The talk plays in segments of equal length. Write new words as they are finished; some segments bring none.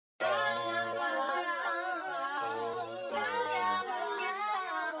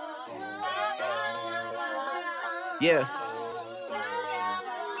Yeah.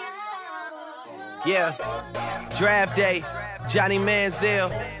 Yeah. Draft day, Johnny Manziel.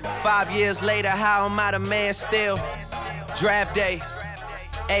 5 years later, how am I the man still? Draft day,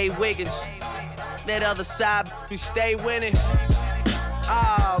 A. Wiggins. That other side, we stay winning.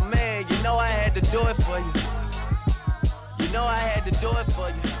 Oh man, you know I had to do it for you. You know I had to do it for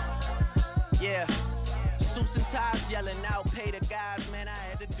you. Yeah. Suits and ties yelling out, pay the guys, man, I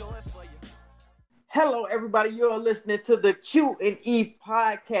had to do it for you. Hello, everybody. You're listening to the Q&E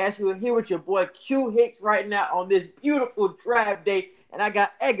podcast. We're here with your boy Q Hicks right now on this beautiful draft day, and I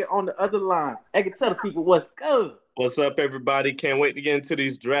got Edgar on the other line. Edgar, tell the people what's good. What's up, everybody? Can't wait to get into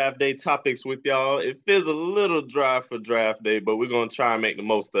these draft day topics with y'all. It feels a little dry for draft day, but we're going to try and make the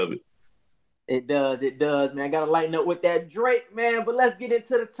most of it. It does, man. I got to lighten up with that Drake, man. But let's get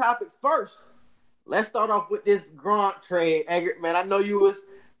into the topics first. Let's start off with this Gronk trade, Edgar, man. I know you was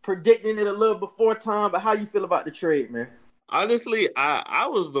predicting it a little before time, but how you feel about the trade, man? Honestly, I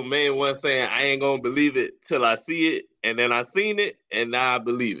was the main one saying I ain't going to believe it till I see it, and then I seen it, and now I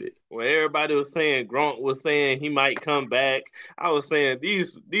believe it. When everybody was saying Gronk was saying he might come back, I was saying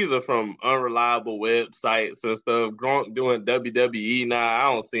these are from unreliable websites and stuff. Gronk doing WWE now,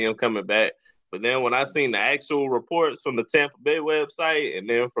 I don't see him coming back. But then when I seen the actual reports from the Tampa Bay website and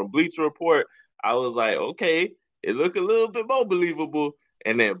then from Bleacher Report, I was like, okay, it looked a little bit more believable.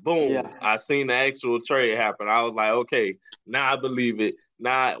 And then, boom, I seen the actual trade happen. I was like, okay, now I believe it.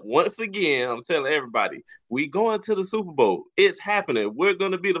 Now, once again, I'm telling everybody, we going to the Super Bowl. It's happening. We're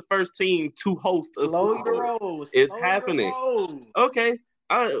going to be the first team to host a Super Bowl. It's happening. Okay.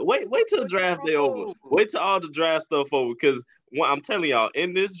 Wait till the draft day over. Wait till all the draft stuff over, because I'm telling y'all,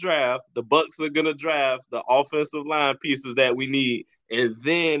 in this draft, the Bucks are going to draft the offensive line pieces that we need. And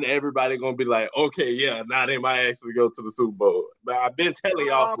then everybody going to be like, okay, yeah, now they might actually go to the Super Bowl. But I've been telling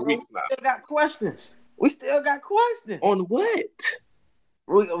y'all for weeks now. We still got questions. On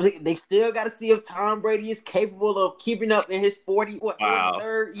what? They still got to see if Tom Brady is capable of keeping up in his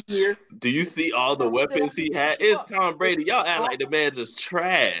 43rd year. Do you see all the weapons he had? It's Tom Brady. Y'all act like the man just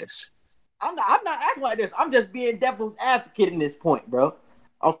trash. I'm not acting like this. I'm just being devil's advocate in this point, bro.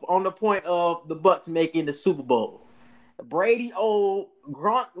 On the point of the Bucks making the Super Bowl. Brady,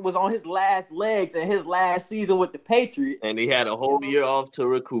 Gronk was on his last legs in his last season with the Patriots. And he had a whole year off to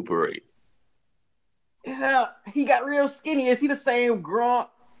recuperate. Yeah, he got real skinny. Is he the same Gronk?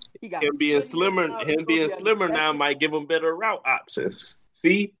 Him being slimmer now might give him better route options.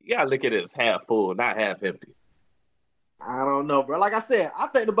 See, you gotta look at it as half full, not half empty. I don't know, bro. Like I said, I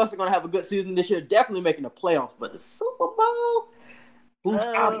think the Bucks are gonna have a good season this year, definitely making the playoffs. But the Super Bowl, who's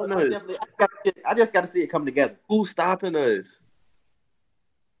stopping us? I just got to see it come together. Who's stopping us?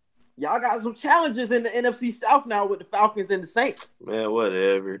 Y'all got some challenges in the NFC South now with the Falcons and the Saints. Man,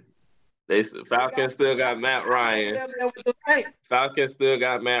 whatever. Falcons still got Matt Ryan. Falcons still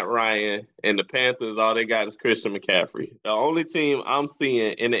got Matt Ryan, and the Panthers, all they got is Christian McCaffrey. The only team I'm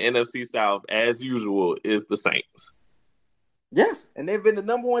seeing in the NFC South, as usual, is the Saints. Yes, and they've been the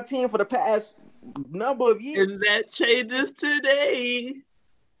number one team for the past number of years. And that changes today.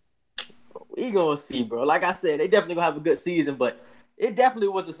 We gonna see, bro. Like I said, they definitely gonna have a good season, but it definitely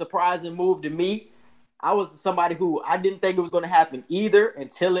was a surprising move to me. I was somebody who I didn't think it was gonna happen either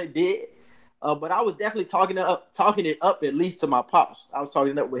until it did. But I was definitely talking it up at least to my pops. I was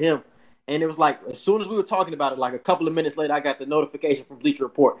talking it up with him. And it was like, as soon as we were talking about it, like a couple of minutes later, I got the notification from Bleacher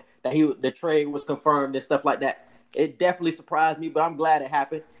Report that the trade was confirmed and stuff like that. It definitely surprised me, but I'm glad it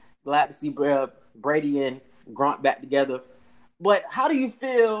happened. Glad to see Brady and Gronk back together. But how do you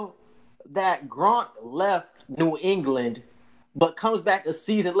feel that Gronk left New England but comes back a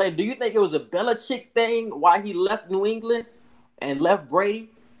season later? Do you think it was a Belichick thing why he left New England and left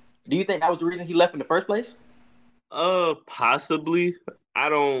Brady? Do you think that was the reason he left in the first place? Possibly. I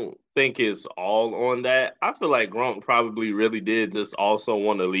don't think it's all on that. I feel like Gronk probably really did just also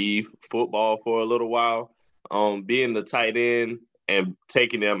want to leave football for a little while. Being the tight end and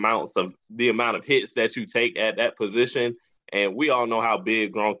taking the amount of hits that you take at that position. And we all know how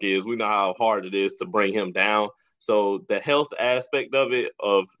big Gronk is. We know how hard it is to bring him down. So the health aspect of it,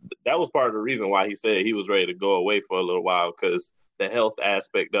 that was part of the reason why he said he was ready to go away for a little while, because the health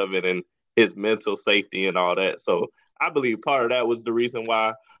aspect of it and his mental safety and all that. So I believe part of that was the reason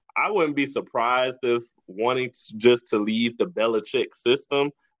why. I wouldn't be surprised if wanting just to leave the Belichick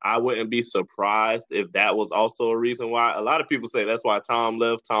system. I wouldn't be surprised if that was also a reason why. A lot of people say that's why Tom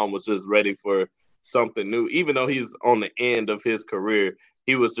left. Tom was just ready for something new. Even though he's on the end of his career,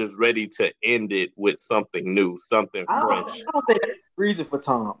 he was just ready to end it with something new, something fresh. I don't think that's the reason for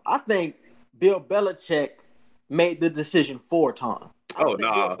Tom. I think Bill Belichick made the decision for Tom. I Oh don't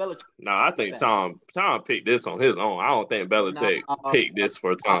think Bill no, Belichick no, I think back. Tom picked this on his own. I don't think Nah, Belichick picked this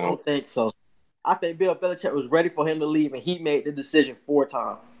for I Tom. don't think so. I think Bill Belichick was ready for him to leave, and he made the decision for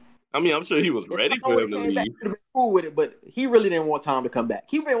Tom. I mean, I'm sure he was If ready Tom for would him have to came back, leave. he'd have been cool with it, but he really didn't want Tom to come back.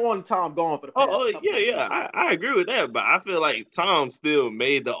 He been wanting Tom gone for the past couple of years. I agree with that, but I feel like Tom still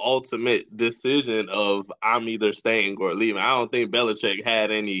made the ultimate decision of I'm either staying or leaving. I don't think Belichick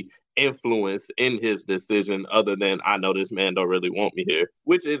had any influence in his decision other than I know this man don't really want me here,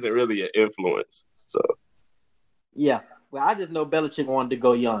 which isn't really an influence. So Yeah. Well, I just know Belichick wanted to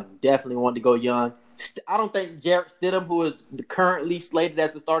go young. Definitely wanted to go young. I don't think Jarrett Stidham, who is currently slated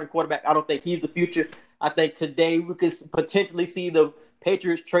as the starting quarterback, I don't think he's the future. I think today we could potentially see the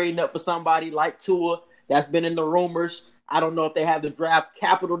Patriots trading up for somebody like Tua. That's been in the rumors. I don't know if they have the draft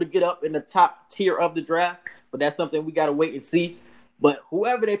capital to get up in the top tier of the draft, but that's something we got to wait and see. But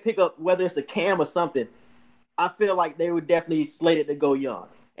whoever they pick up, whether it's a Cam or something, I feel like they were definitely slated to go young.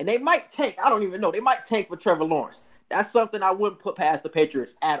 And they might tank. I don't even know. They might tank for Trevor Lawrence. That's something I wouldn't put past the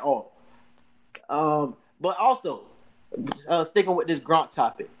Patriots at all. But also, sticking with this Gronk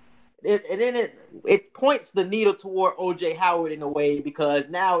topic, it points the needle toward O.J. Howard in a way because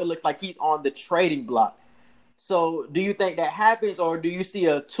now it looks like he's on the trading block. So do you think that happens, or do you see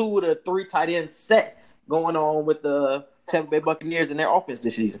a 2 to 3 tight end set going on with the Tampa Bay Buccaneers in their offense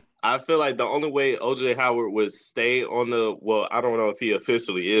this season? I feel like the only way OJ Howard would stay on I don't know if he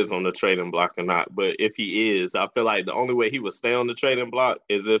officially is on the trading block or not, but if he is, I feel like the only way he would stay on the trading block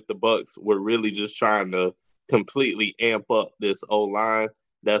is if the Bucs were really just trying to completely amp up this O-line.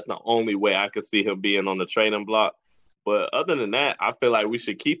 That's the only way I could see him being on the trading block. But other than that, I feel like we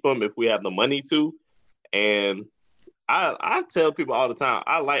should keep him if we have the money to. And I tell people all the time,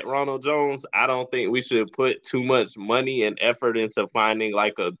 I like Ronald Jones. I don't think we should put too much money and effort into finding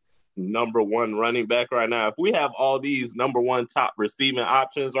like a number one running back right now. If we have all these number one top receiving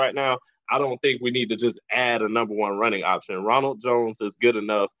options right now, I don't think we need to just add a number one running option. Ronald Jones is good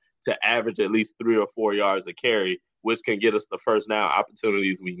enough to average at least 3 or 4 yards a carry, which can get us the first down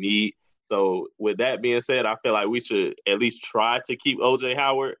opportunities we need. So with that being said, I feel like we should at least try to keep OJ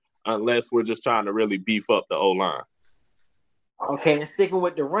Howard unless we're just trying to really beef up the O-line. Okay, and sticking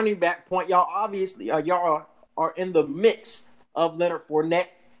with the running back point, y'all obviously y'all are in the mix of Leonard Fournette.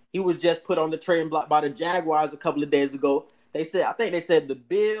 He was just put on the trading block by the Jaguars a couple of days ago. I think they said the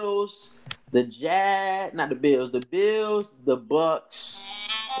Bills, the Bills, the Bucks.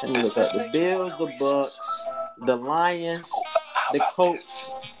 Let me look at the Bills, the Bucks, the Lions, the Colts.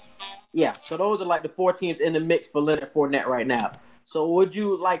 Yeah, so those are like the 4 teams in the mix for Leonard Fournette right now. So would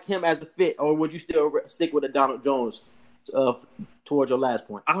you like him as a fit, or would you still stick with a Donald Jones towards your last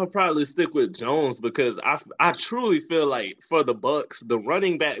point? I would probably stick with Jones because I truly feel like for the Bucs, the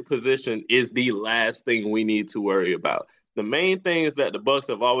running back position is the last thing we need to worry about. The main things that the Bucs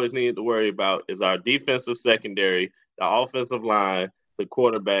have always needed to worry about is our defensive secondary, the offensive line, the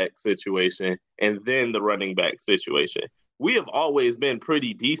quarterback situation, and then the running back situation. We have always been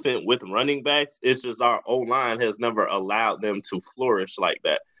pretty decent with running backs. It's just our O-line has never allowed them to flourish like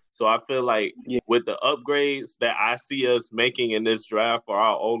that. So I feel like with the upgrades that I see us making in this draft for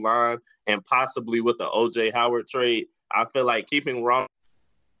our O-line and possibly with the O.J. Howard trade, I feel like keeping Ron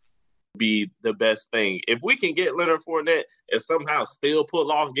be the best thing. If we can get Leonard Fournette and somehow still pull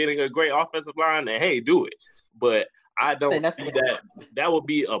off getting a great offensive line, then hey, do it. But I don't see that. That would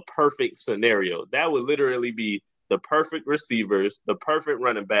be a perfect scenario. That would literally be the perfect receivers, the perfect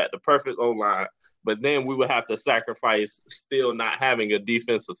running back, the perfect O-line. But then we would have to sacrifice still not having a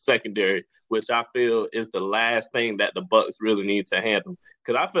defensive secondary, which I feel is the last thing that the Bucs really need to handle.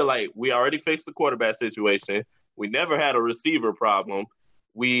 Because I feel like we already fixed the quarterback situation. We never had a receiver problem.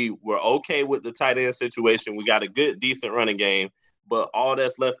 We were okay with the tight end situation. We got a good, decent running game. But all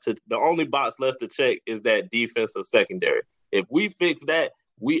that's left the only box left to check is that defensive secondary. If we fix that,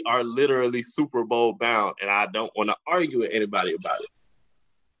 we are literally Super Bowl bound, and I don't want to argue with anybody about it.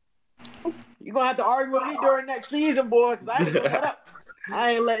 You're going to have to argue with me during next season, boy, because I ain't going to let up.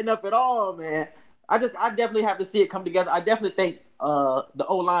 I ain't letting up at all, man. I definitely have to see it come together. I definitely think the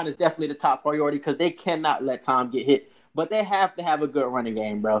O-line is definitely the top priority because they cannot let Tom get hit. But they have to have a good running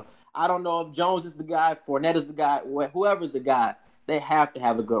game, bro. I don't know if Jones is the guy, Fournette is the guy, whoever's the guy. They have to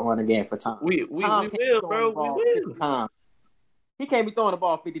have a good running game for Tom. We will, bro. We will. He can't be throwing the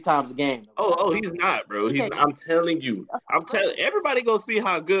ball 50 times a game. Oh, he's not, bro. I'm telling you. Everybody go see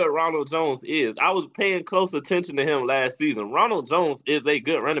how good Ronald Jones is. I was paying close attention to him last season. Ronald Jones is a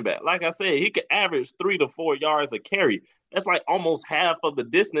good running back. Like I said, he could average 3 to 4 yards a carry. That's like almost half of the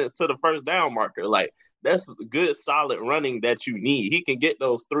distance to the first down marker. Like, that's good, solid running that you need. He can get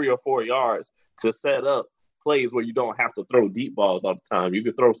those 3 or 4 yards to set up plays where you don't have to throw deep balls all the time. You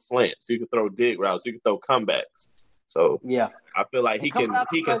can throw slants, you can throw dig routes, you can throw comebacks. So yeah, I feel like he can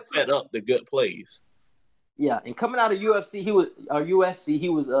set up the good plays. Yeah, and coming out of USC, he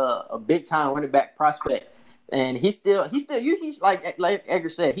was a big time running back prospect, and he's like Edgar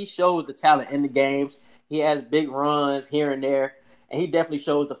said, he shows the talent in the games. He has big runs here and there, and he definitely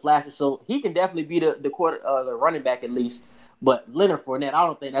shows the flashes. So he can definitely be the running back at least. But Leonard Fournette, I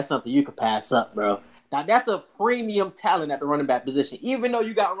don't think that's something you can pass up, bro. Now that's a premium talent at the running back position. Even though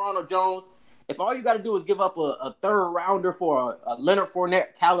you got Ronald Jones, if all you got to do is give up a third rounder for a Leonard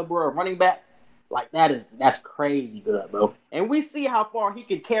Fournette caliber of running back. Like, that's crazy good, bro. And we see how far he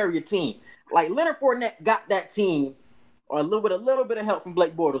can carry a team. Like, Leonard Fournette got that team, or a little bit of help from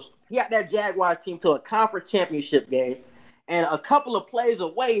Blake Bortles. He got that Jaguars team to a conference championship game and a couple of plays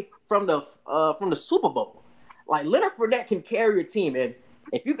away from the Super Bowl. Like, Leonard Fournette can carry a team. And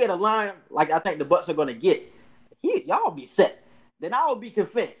if you get a line like I think the Bucs are going to get, y'all be set. Then I would be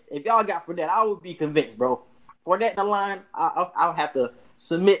convinced. If y'all got Fournette, I would be convinced, bro. Fournette in the line, I'll have to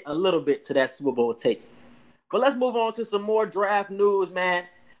submit a little bit to that Super Bowl take. But let's move on to some more draft news, man.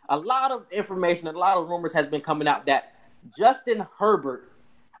 A lot of information, a lot of rumors has been coming out that Justin Herbert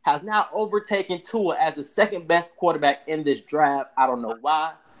has now overtaken Tua as the second best quarterback in this draft. I don't know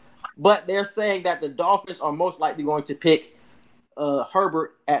why, but they're saying that the Dolphins are most likely going to pick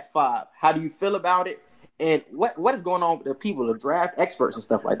Herbert at 5. How do you feel about it? And what is going on with the people, the draft experts and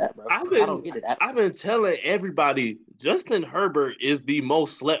stuff like that, bro? I don't get it. I've been telling everybody Justin Herbert is the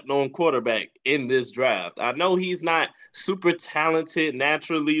most slept-on quarterback in this draft. I know he's not super talented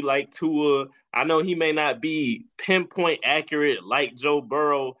naturally like Tua. I know he may not be pinpoint accurate like Joe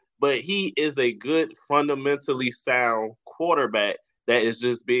Burrow, but he is a good, fundamentally sound quarterback that is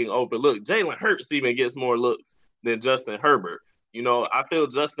just being overlooked. Jalen Hurts even gets more looks than Justin Herbert. You know, I feel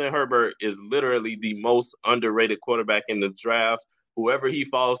Justin Herbert is literally the most underrated quarterback in the draft. Whoever he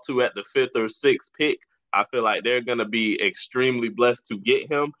falls to at the 5th or 6th pick, I feel like they're going to be extremely blessed to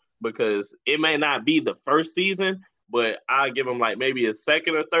get him because it may not be the first season, but I'll give him like maybe a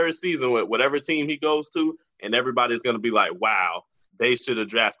second or third season with whatever team he goes to, and everybody's going to be like, wow, they should have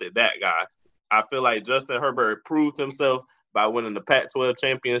drafted that guy. I feel like Justin Herbert proved himself by winning the Pac-12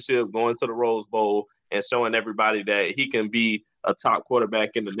 championship, going to the Rose Bowl, and showing everybody that he can be a top quarterback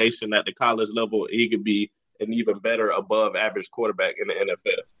in the nation at the college level. He could be an even better above average quarterback in the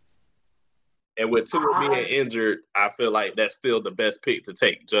NFL. And with Tua being injured, I feel like that's still the best pick to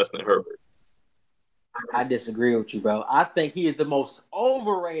take, Justin Herbert. I disagree with you, bro. I think he is the most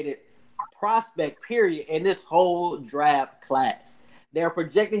overrated prospect, period, in this whole draft class. They're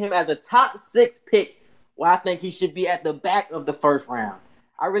projecting him as a top 6 pick, where I think he should be at the back of the first round.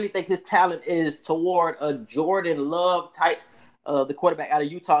 I really think his talent is toward a Jordan Love type, the quarterback out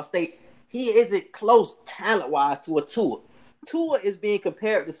of Utah State. He isn't close talent-wise to a Tua. Tua is being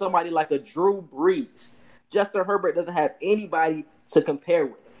compared to somebody like a Drew Brees. Justin Herbert doesn't have anybody to compare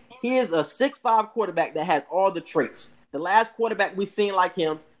with. He is a 6'5" quarterback that has all the traits. The last quarterback we seen like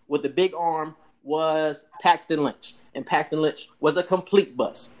him with the big arm was Paxton Lynch, and Paxton Lynch was a complete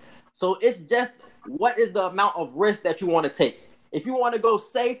bust. So it's just what is the amount of risk that you want to take. If you want to go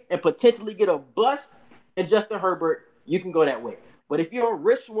safe and potentially get a bust in Justin Herbert, you can go that way. But if you're a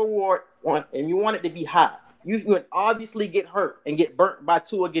risk reward and you want it to be high, you can obviously get hurt and get burnt by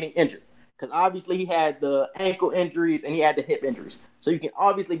Tua getting injured. Because obviously he had the ankle injuries and he had the hip injuries. So you can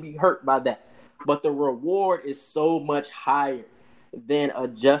obviously be hurt by that. But the reward is so much higher than a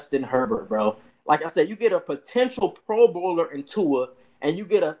Justin Herbert, bro. Like I said, you get a potential Pro Bowler in Tua and you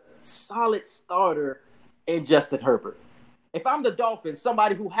get a solid starter in Justin Herbert. If I'm the Dolphins,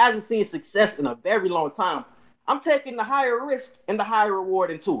 somebody who hasn't seen success in a very long time, I'm taking the higher risk and the higher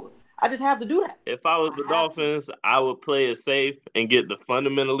reward in Tua. I just have to do that. If I was the Dolphins, I would play it safe and get the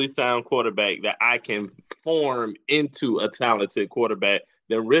fundamentally sound quarterback that I can form into a talented quarterback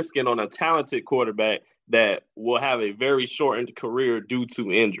than risking on a talented quarterback that will have a very shortened career due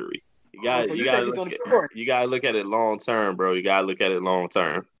to injury. You got to look at it long term, bro. You got to look at it long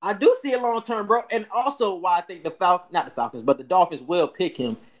term. I do see it long term, bro. And also why I think the Dolphins will pick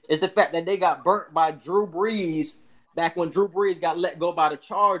him is the fact that they got burnt by Drew Brees back when Drew Brees got let go by the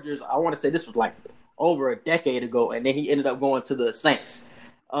Chargers. I want to say this was like over a decade ago, and then he ended up going to the Saints.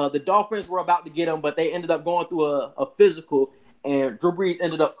 The Dolphins were about to get him, but they ended up going through a physical, and Drew Brees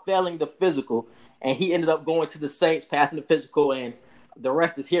ended up failing the physical, and he ended up going to the Saints, passing the physical, and the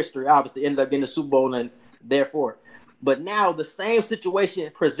rest is history. Obviously, ended up getting the Super Bowl, and therefore. But now the same situation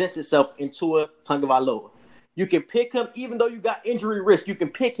presents itself in Tua Tagovailoa. You can pick him, even though you got injury risk, you can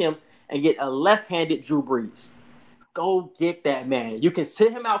pick him and get a left-handed Drew Brees. Go get that man. You can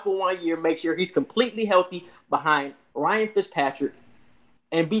sit him out for 1 year, make sure he's completely healthy behind Ryan Fitzpatrick,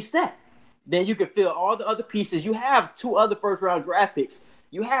 and be set. Then you can fill all the other pieces. You have 2 other first-round draft picks.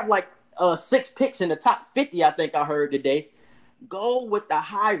 You have like 6 picks in the top 50, I think I heard today. Go with the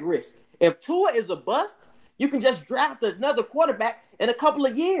high risk. If Tua is a bust, you can just draft another quarterback in a couple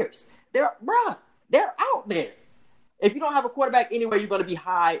of years. They're out there. If you don't have a quarterback anywhere, you're going to be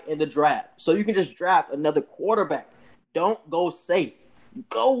high in the draft. So you can just draft another quarterback. Don't go safe.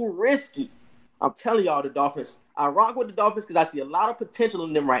 Go risky. I'm telling y'all, the Dolphins. I rock with the Dolphins because I see a lot of potential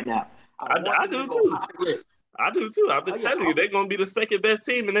in them right now. I do too. I do too. I've been telling you, they're going to be the second best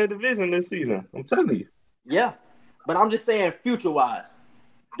team in their division this season. I'm telling you. Yeah. But I'm just saying, future-wise,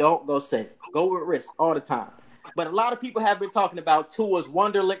 don't go safe. Go with risk all the time. But a lot of people have been talking about Tua's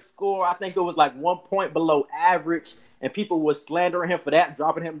Wonderlic score. I think it was like 1 point below average. And people were slandering him for that,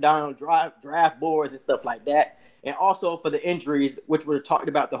 dropping him down on draft boards and stuff like that. And also for the injuries, which we're talking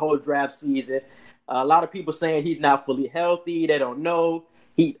about the whole draft season. A lot of people saying he's not fully healthy. They don't know.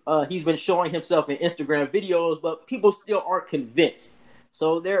 He's been showing himself in Instagram videos, but people still aren't convinced.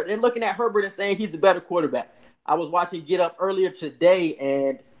 So they're looking at Herbert and saying he's the better quarterback. I was watching Get Up earlier today,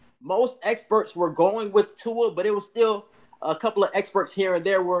 and most experts were going with Tua, but it was still a couple of experts here and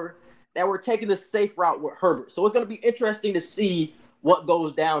there that were taking the safe route with Herbert. So it's going to be interesting to see what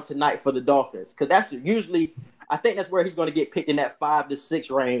goes down tonight for the Dolphins, because that's usually, I think that's where he's going to get picked in that 5 to 6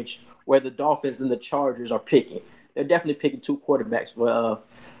 range, where the Dolphins and the Chargers are picking. They're definitely picking 2 quarterbacks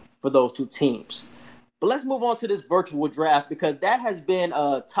for those 2 teams. But let's move on to this virtual draft, because that has been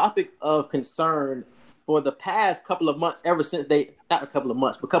a topic of concern for the past couple of months, ever since not a couple of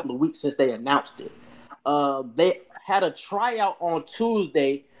months, but a couple of weeks since they announced it. They had a tryout on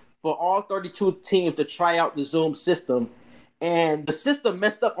Tuesday for all 32 teams to try out the Zoom system, and the system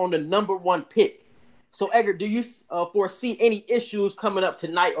messed up on the number 1 pick. So, Edgar, do you foresee any issues coming up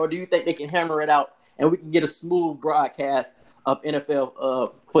tonight, or do you think they can hammer it out and we can get a smooth broadcast of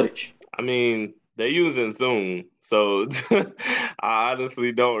NFL footage? I mean, they're using Zoom, so I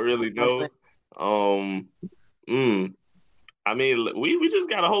honestly don't really know. I mean, we just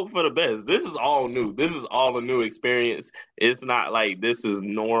gotta hope for the best. This is all new. This is all a new experience. It's not like this is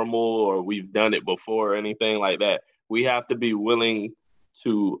normal or we've done it before or anything like that. We have to be willing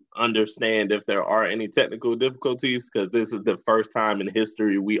to understand if there are any technical difficulties, because this is the first time in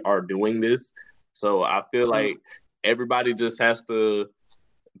history we are doing this. So I feel like everybody just has to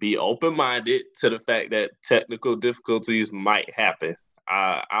be open-minded to the fact that technical difficulties might happen.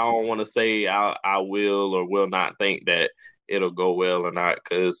 I don't want to say I will or will not think that it'll go well or not,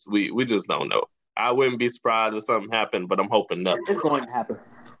 because we just don't know. I wouldn't be surprised if something happened, but I'm hoping nothing. It's going to happen.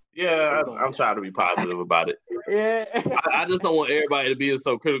 Yeah, I'm trying to be positive about it. Yeah. I just don't want everybody to be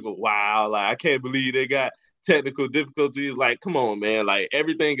so critical. Wow, like I can't believe they got technical difficulties. Like, come on, man. Like,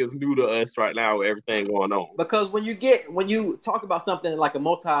 everything is new to us right now with everything going on. Because when you talk about something like a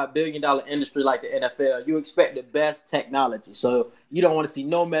multi-billion-dollar industry like the NFL, you expect the best technology. So you don't want to see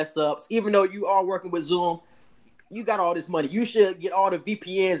no mess ups. Even though you are working with Zoom, you got all this money. You should get all the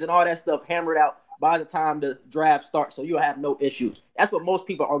VPNs and all that stuff hammered out by the time the draft starts, so you'll have no issues. That's what most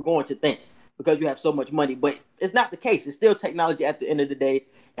people are going to think, because you have so much money. But it's not the case. It's still technology at the end of the day,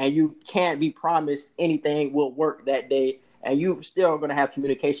 and you can't be promised anything will work that day, and you still are going to have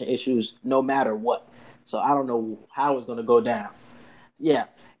communication issues no matter what. So I don't know how it's going to go down. Yeah,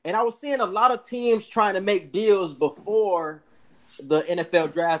 and I was seeing a lot of teams trying to make deals before the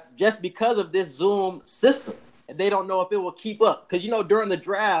NFL draft just because of this Zoom system. And they don't know if it will keep up, because, during the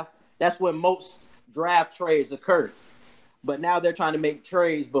draft, that's when most draft trades occur. But now they're trying to make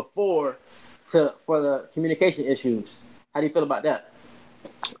trades before for the communication issues. How do you feel about that?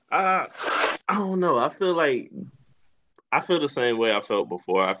 I don't know. I feel the same way I felt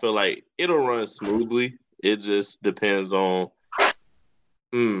before. I feel like it'll run smoothly. It just depends on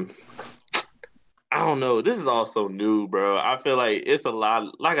I don't know. This is all so new, bro. I feel like it's a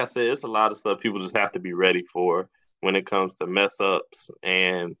lot, like I said, it's a lot of stuff people just have to be ready for when it comes to mess ups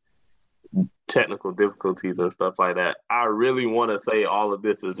and technical difficulties and stuff like that. I really want to say all of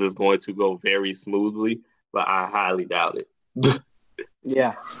this is just going to go very smoothly, but I highly doubt it.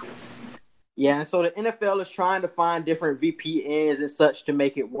 Yeah. Yeah, and so the NFL is trying to find different VPNs and such to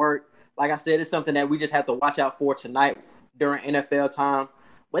make it work. Like I said, it's something that we just have to watch out for tonight during NFL time.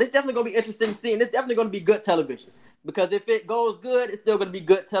 But it's definitely going to be interesting to see, and it's definitely going to be good television. Because if it goes good, it's still going to be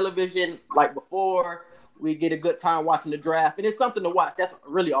good television like before. We get a good time watching the draft, and it's something to watch. That's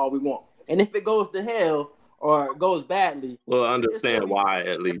really all we want. And if it goes to hell or goes badly, we'll understand why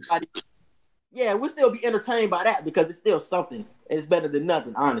at least. Yeah, we'll still be entertained by that, because it's still something. It's better than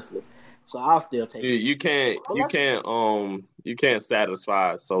nothing, honestly. So I'll still take it. You can't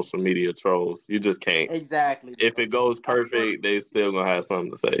satisfy social media trolls. You just can't. Exactly. If it goes perfect, they still gonna have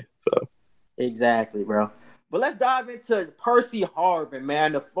something to say. So exactly, bro. But let's dive into Percy Harvin,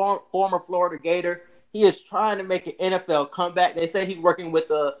 man, the former Florida Gator. He is trying to make an NFL comeback. They say he's working with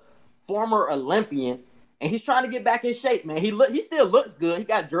a former Olympian, and he's trying to get back in shape, man. He still looks good. He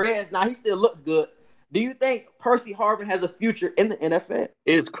got dreads now. He still looks good. Do you think Percy Harvin has a future in the NFL?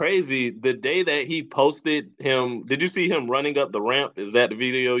 It's crazy. The day that he posted him, did you see him running up the ramp? Is that the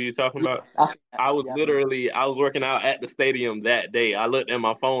video you're talking about? I was working out at the stadium that day. I looked at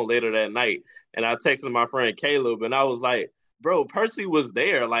my phone later that night, and I texted my friend Caleb, and I was like, bro, Percy was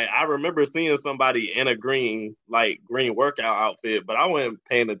there. Like, I remember seeing somebody in a green workout outfit, but I wasn't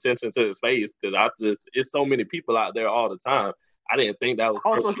paying attention to his face because it's so many people out there all the time. I didn't think that was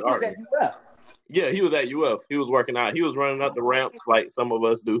also he was at UF. Yeah, he was at UF. He was working out. He was running up the ramps like some of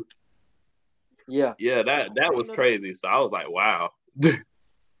us do. Yeah. Yeah, that was crazy. So I was like, wow.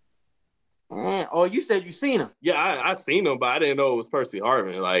 Oh, you said you seen him. Yeah, I seen him, but I didn't know it was Percy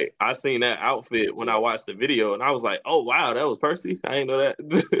Harvin. Like, I seen that outfit when I watched the video, and I was like, oh, wow, that was Percy? I didn't know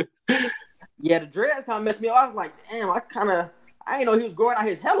that. Yeah, the dreads kind of messed me up. I was like, damn, I didn't know he was growing out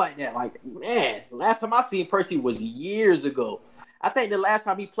his hair like that. Like, man, the last time I seen Percy was years ago. I think the last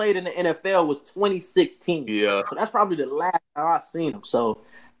time he played in the NFL was 2016. Yeah. So that's probably the last time I seen him. So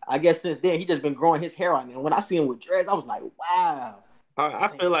I guess since then, he just been growing his hair out. And when I see him with dreads, I was like, wow. I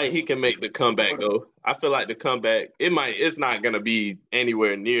feel like he can make the comeback, though. I feel like the comeback, it's not going to be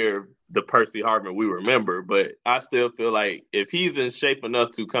anywhere near the Percy Harvin we remember, but I still feel like if he's in shape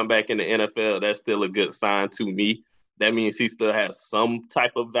enough to come back in the NFL, that's still a good sign to me. That means he still has some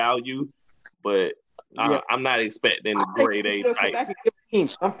type of value, but I'm not expecting grade A type.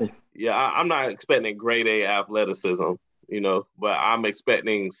 Yeah, I'm not expecting grade A athleticism, but I'm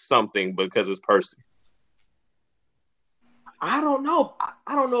expecting something because it's Percy. I don't know.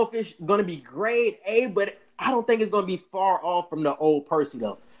 I don't know if it's going to be grade A, but I don't think it's going to be far off from the old Percy,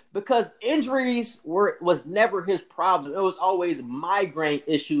 though. Because injuries was never his problem. It was always migraine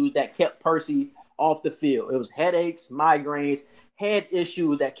issues that kept Percy off the field. It was headaches, migraines, head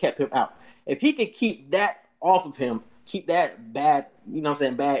issues that kept him out. If he can keep that off of him, keep that bad,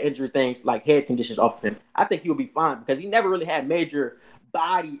 bad injury things like head conditions off of him, I think he'll be fine because he never really had major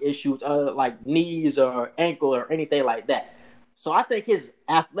body issues like knees or ankle or anything like that. So I think his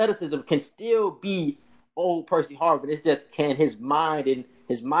athleticism can still be old Percy Harvin. It's just can his mind and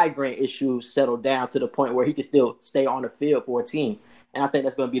his migraine issues settle down to the point where he can still stay on the field for a team. And I think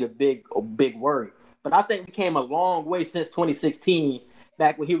that's going to be the big worry. But I think we came a long way since 2016,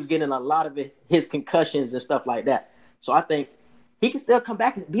 back when he was getting a lot of his concussions and stuff like that. So I think he can still come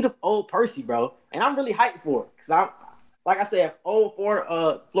back and beat up old Percy, bro. And I'm really hyped for it. Because like I said, old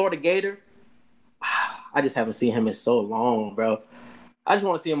Florida Gator, I just haven't seen him in so long, bro. I just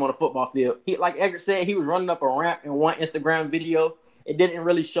want to see him on the football field. He, like Edgar said, he was running up a ramp in one Instagram video. It didn't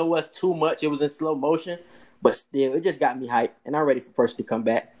really show us too much. It was in slow motion. But still, it just got me hyped. And I'm ready for Percy to come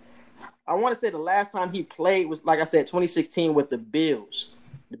back. I want to say the last time he played was, like I said, 2016 with the Bills.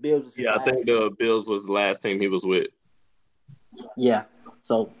 The Bills was I think the Bills was the last team he was with. Yeah.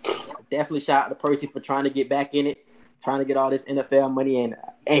 So definitely shout out to Percy for trying to get back in it, trying to get all this NFL money. And,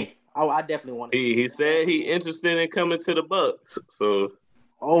 hey, I definitely want to. He said he interested in coming to the Bucs. So.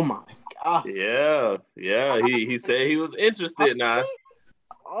 Oh, my God. Yeah. He said he was interested now.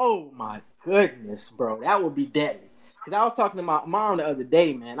 Oh, my goodness, bro. That would be deadly. Because I was talking to my mom the other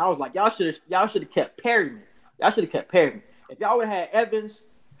day, man. I was like, y'all should have kept Perryman. If y'all would have had Evans,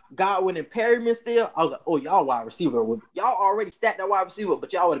 Godwin, and Perryman still, I was like, oh, y'all wide receiver. Y'all already stacked that wide receiver,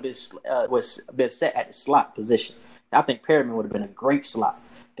 but y'all would have been set at the slot position. I think Perryman would have been a great slot.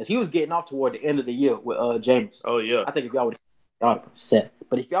 Because he was getting off toward the end of the year with James. Oh, yeah. I think if y'all would have been set.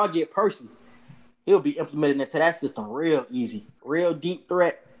 But if y'all get Percy, he'll be implemented into that system real easy. Real deep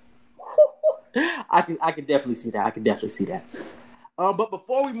threat. I can definitely see that. But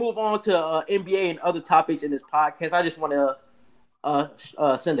before we move on to NBA and other topics in this podcast, I just want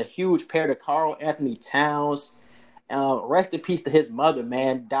to send a huge prayer to Karl Anthony Towns. Rest in peace to his mother,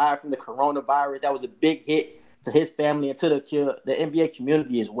 man. Died from the coronavirus. That was a big hit to his family and to the NBA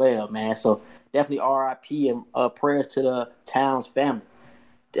community as well, man. So definitely RIP and prayers to the Towns family.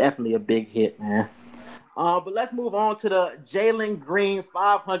 Definitely a big hit, man. But let's move on to the Jalen Green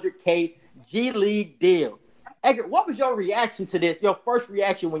 $500K G League deal. Edgar, what was your reaction to this? Your first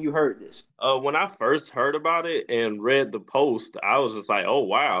reaction when you heard this? When I first heard about it and read the post, I was just like, oh,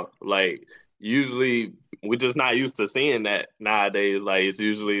 wow. Like, usually we're just not used to seeing that nowadays. Like, it's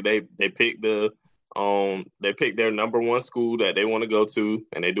usually they pick the They pick their number one school that they want to go to,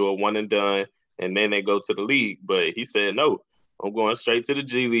 and they do a one and done, and then they go to the league. But he said, no, I'm going straight to the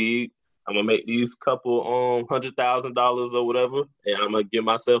G League. I'm gonna make these couple $100,000 or whatever, and I'm gonna give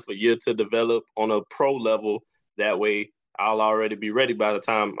myself a year to develop on a pro level. That way, I'll already be ready by the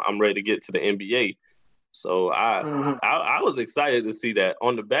time I'm ready to get to the NBA. So I was excited to see that.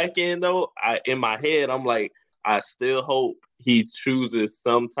 On the back end, though, in my head, I'm like, I still hope he chooses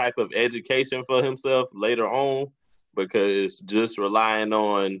some type of education for himself later on, because just relying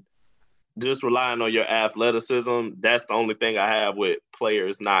on your athleticism, that's the only thing I have with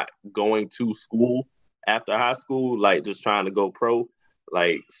players not going to school after high school, like just trying to go pro.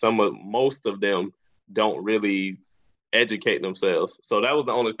 Like most of them don't really educate themselves. So that was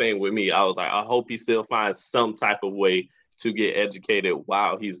the only thing with me. I was like, I hope he still finds some type of way to get educated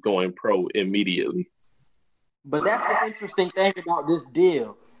while he's going pro immediately. But that's the interesting thing about this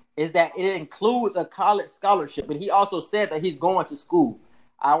deal, is that it includes a college scholarship, but he also said that he's going to school.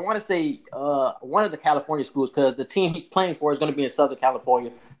 I want to say one of the California schools, because the team he's playing for is going to be in Southern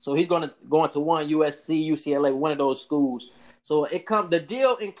California. So he's going to go into one, USC, UCLA, one of those schools. So the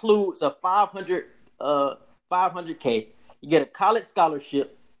deal includes a $500K. You get a college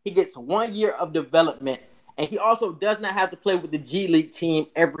scholarship. He gets 1 year of development, and he also does not have to play with the G League team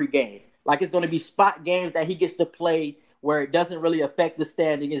every game. Like, it's going to be spot games that he gets to play where it doesn't really affect the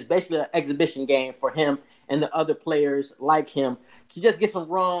standing. It's basically an exhibition game for him and the other players like him to just get some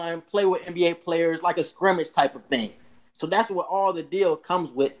run, play with NBA players, like a scrimmage type of thing. So that's what all the deal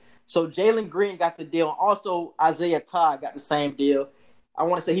comes with. So Jalen Green got the deal. Also, Isaiah Todd got the same deal. I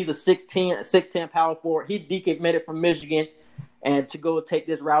want to say he's a 6'10" power forward. He decommitted from Michigan and to go take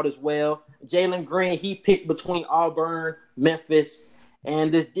this route as well. Jalen Green, he picked between Auburn, Memphis,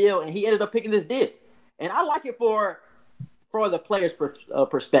 and this deal, and he ended up picking this deal. And I like it for the player's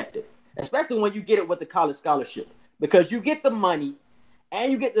perspective, especially when you get it with the college scholarship, because you get the money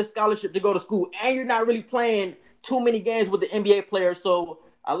and you get the scholarship to go to school, and you're not really playing too many games with the NBA players, so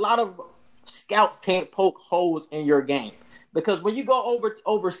a lot of scouts can't poke holes in your game. Because when you go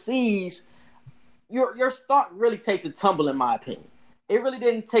overseas, your stock really takes a tumble, in my opinion. It really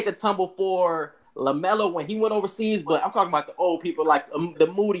didn't take a tumble for LaMelo when he went overseas, but I'm talking about the old people like the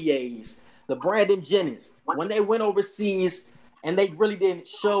Moutiers, the Brandon Jennings. When they went overseas and they really didn't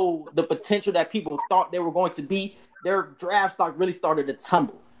show the potential that people thought they were going to be, their draft stock really started to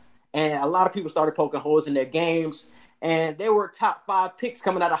tumble. And a lot of people started poking holes in their games. And they were top 5 picks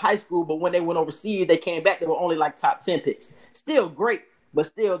coming out of high school, but when they went overseas, they came back, they were only like top 10 picks. Still great, but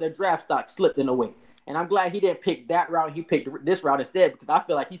still their draft stock slipped in a way. And I'm glad he didn't pick that route. He picked this route instead, because I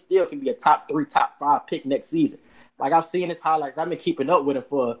feel like he still can be a top 3, top 5 pick next season. Like, I've seen his highlights. I've been keeping up with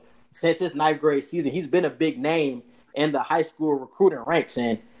him since his 9th grade season. He's been a big name in the high school recruiting ranks,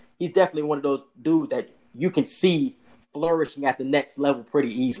 and he's definitely one of those dudes that you can see flourishing at the next level pretty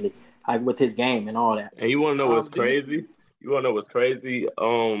easily, like with his game and all that. And you want to know what's crazy?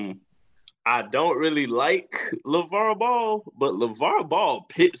 I don't really like LeVar Ball, but LeVar Ball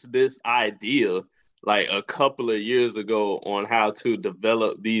pitched this idea like a couple of years ago on how to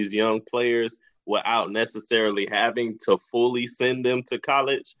develop these young players without necessarily having to fully send them to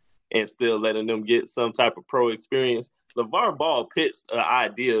college and still letting them get some type of pro experience. LeVar Ball pitched an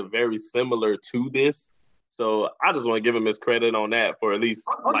idea very similar to this. So I just want to give him his credit on that for at least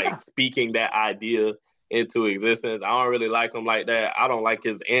speaking that idea into existence. I don't really like him like that. I don't like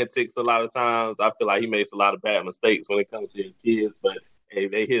his antics a lot of times. I feel like he makes a lot of bad mistakes when it comes to his kids, but hey,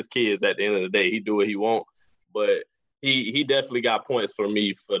 they his kids at the end of the day. He do what he want. But he definitely got points for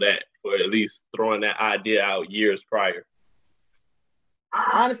me for that, for at least throwing that idea out years prior.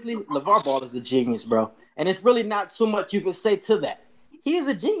 Honestly, LeVar Ball is a genius, bro. And it's really not too much you can say to that. He is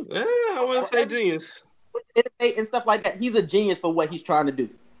a genius. Yeah, I wouldn't say genius. And stuff like that. He's a genius for what he's trying to do.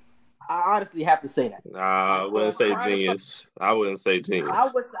 I honestly have to say that. Nah, I wouldn't say genius. I wouldn't say genius.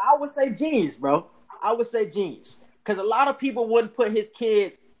 I would say genius, bro. I would say genius. Because a lot of people wouldn't put his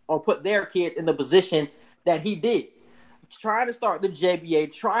kids or put their kids in the position that he did. Trying to start the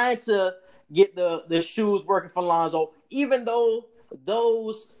JBA, trying to get the shoes working for Lonzo, even though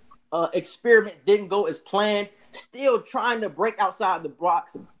those experiments didn't go as planned, still trying to break outside the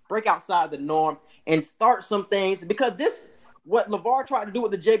box, break outside the norm, and start some things. Because what LeVar tried to do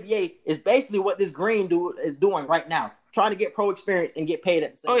with the JBA is basically what this Green dude is doing right now, trying to get pro experience and get paid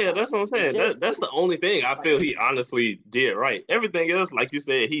at the same time. Oh, yeah, that's what I'm saying. That's the only thing I feel he honestly did right. Everything else, like you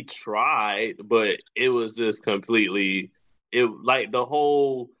said, he tried, but it was just completely like the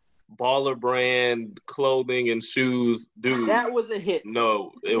whole Baller brand clothing and shoes, dude. That was a hit.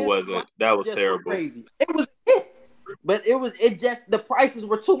 No, it wasn't. That was terrible. Crazy. It was a hit. But the prices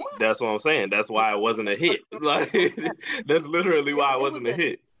were too much. That's what I'm saying. That's why it wasn't a hit. Like that's literally why it wasn't a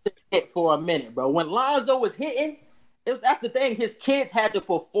hit. For a minute, bro. When Lonzo was hitting, that's the thing. His kids had to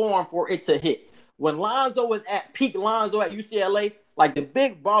perform for it to hit. When Lonzo was at peak Lonzo at UCLA, like the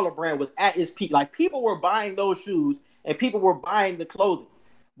Big Baller brand was at its peak. Like people were buying those shoes and people were buying the clothing.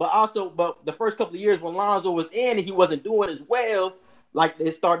 But the first couple of years when Lonzo was in and he wasn't doing as well, like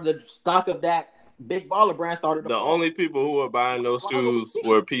it started the stock of that Big Baller brand started to The fall. only people who were buying those shoes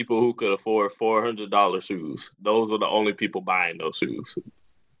were people who could afford $400 shoes. Those were the only people buying those shoes.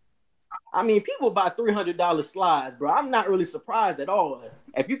 I mean, people buy $300 slides, bro. I'm not really surprised at all.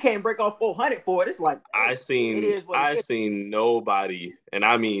 If you can't break off $400 for it, it's like I seen nobody, and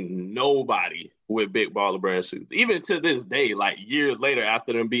I mean nobody, with Big Baller brand shoes. Even to this day, like years later,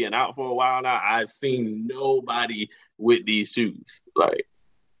 after them being out for a while now, I've seen nobody with these shoes.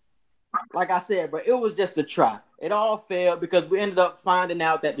 Like I said, bro, it was just a try. It all failed because we ended up finding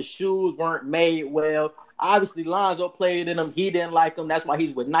out that the shoes weren't made well. Obviously, Lonzo played in them. He didn't like them. That's why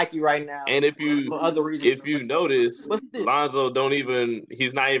he's with Nike right now. And for other reasons, if you notice, Lonzo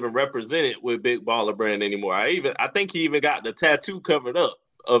he's not even represented with Big Baller brand anymore. I think he even got the tattoo covered up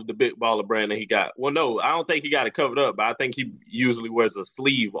of the Big Baller brand that he got. Well, no, I don't think he got it covered up, but I think he usually wears a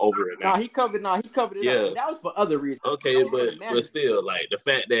sleeve over it now. He covered it up. That was for other reasons. Okay, but still, like the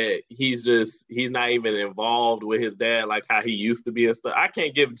fact that he's not even involved with his dad like how he used to be and stuff. I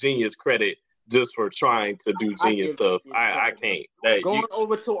can't give Genius credit just for trying to do Genius stuff. I can't. Going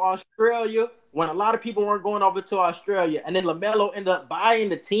over to Australia when a lot of people weren't going over to Australia, and then LaMelo ended up buying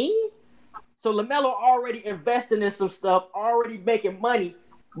the team. So LaMelo already investing in some stuff, already making money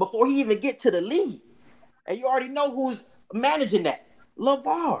before he even get to the league. And you already know who's managing that.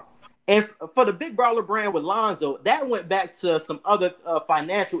 LeVar. And for the Big Baller brand with Lonzo, that went back to some other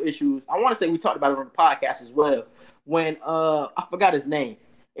financial issues. I want to say we talked about it on the podcast as well. When I forgot his name.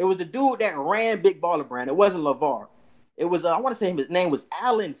 It was the dude that ran Big Baller brand. It wasn't LeVar. It was I want to say his name was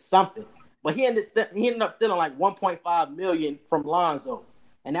Allen something. But he ended up stealing like $1.5 million from Lonzo.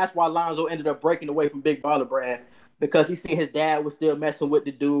 And that's why Lonzo ended up breaking away from Big Baller brand, because he seen his dad was still messing with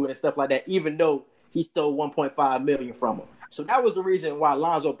the dude and stuff like that, even though he stole $1.5 million from him. So that was the reason why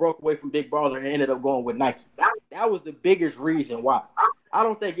Lonzo broke away from Big Baller and ended up going with Nike. That was the biggest reason why. I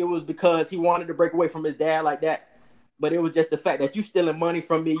don't think it was because he wanted to break away from his dad like that, but it was just the fact that you stealing money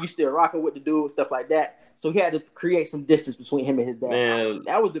from me, you still rocking with the dude, stuff like that. So he had to create some distance between him and his dad. Man,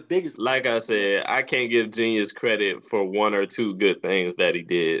 that was the biggest. Like I said, I can't give Genius credit for one or two good things that he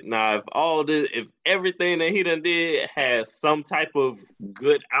did. Now, if everything that he done did has some type of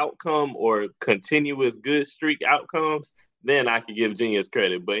good outcome or continuous good streak outcomes, then I could give Genius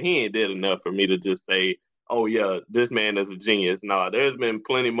credit. But he ain't did enough for me to just say, oh yeah, this man is a genius. No, there's been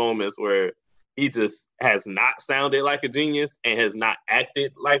plenty moments where he just has not sounded like a genius and has not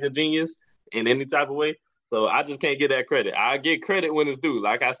acted like a genius in any type of way. So I just can't get that credit. I get credit when it's due.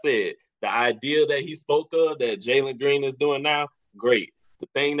 Like I said, the idea that he spoke of that Jalen Green is doing now, great. The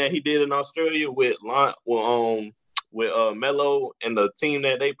thing that he did in Australia with Melo and the team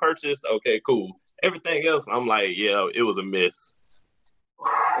that they purchased, okay, cool. Everything else, I'm like, yeah, it was a miss.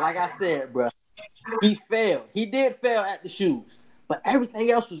 Like I said, bro, he failed. He did fail at the shoes, but everything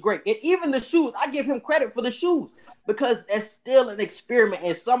else was great. And even the shoes, I give him credit for the shoes because that's still an experiment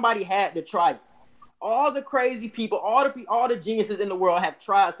and somebody had to try it. All the crazy people, all the geniuses in the world have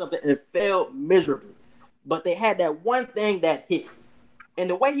tried something and it failed miserably. But they had that one thing that hit. And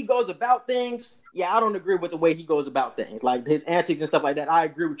the way he goes about things, yeah, I don't agree with the way he goes about things. Like his antics and stuff like that, I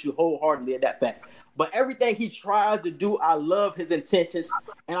agree with you wholeheartedly at that fact. But everything he tries to do, I love his intentions.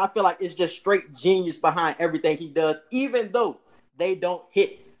 And I feel like it's just straight genius behind everything he does. Even though they don't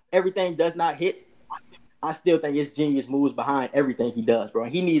hit, everything does not hit, I still think it's genius moves behind everything he does, bro.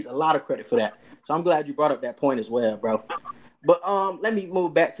 He needs a lot of credit for that. So I'm glad you brought up that point as well, bro. But let me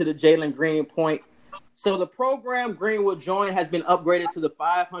move back to the Jalen Green point. So the program Green will join has been upgraded to the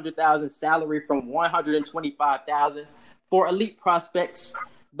 $500,000 salary from $125,000 for elite prospects,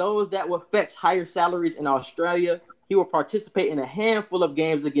 those that will fetch higher salaries in Australia. He will participate in a handful of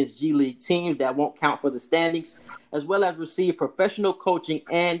games against G League teams that won't count for the standings, as well as receive professional coaching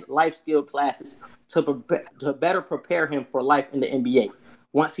and life skill classes to better prepare him for life in the NBA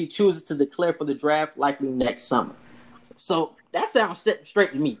once he chooses to declare for the draft, likely next summer. So that sounds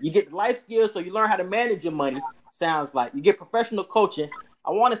straight to me. You get life skills, so you learn how to manage your money, sounds like. You get professional coaching.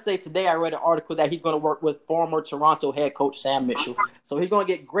 I want to say today I read an article that he's going to work with former Toronto head coach Sam Mitchell. So he's going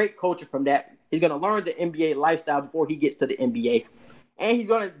to get great coaching from that. He's going to learn the NBA lifestyle before he gets to the NBA. And he's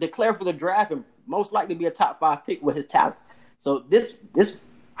going to declare for the draft and most likely be a top 5 pick with his talent. So this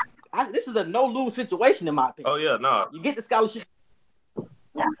this is a no-lose situation in my opinion. Oh yeah, no. You get the scholarship.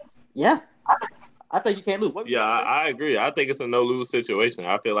 Yeah. I think you can't lose. I agree. I think it's a no-lose situation.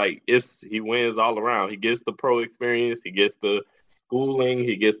 I feel like he wins all around. He gets the pro experience, he gets the schooling,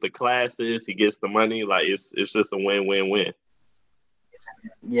 he gets the classes, he gets the money. Like it's just a win-win-win.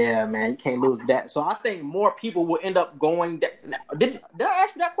 Yeah, man, you can't lose that. So I think more people will end up going. Did I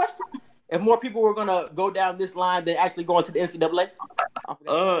ask you that question? If more people were gonna go down this line than actually going to the NCAA?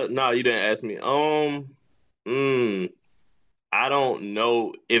 No, you didn't ask me. I don't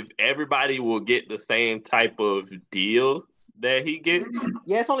know if everybody will get the same type of deal that he gets.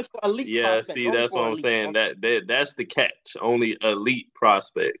 Yeah, it's only for elite. Yeah, see, that's what I'm saying. That's the catch. Only elite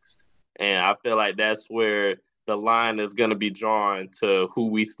prospects, and I feel like that's where the line is going to be drawn to who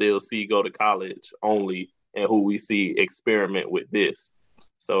we still see go to college only, and who we see experiment with this.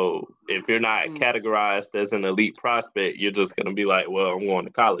 So if you're not categorized as an elite prospect, you're just going to be like, well, I'm going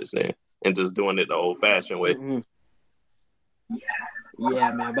to college then, and just doing it the old-fashioned way. Mm-hmm.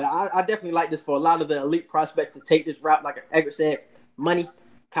 Yeah, man. But I definitely like this for a lot of the elite prospects to take this route. Like Edgar said, money,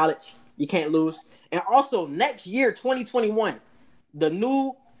 college, you can't lose. And also next year, 2021, the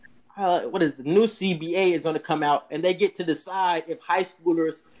new new CBA is going to come out, and they get to decide if high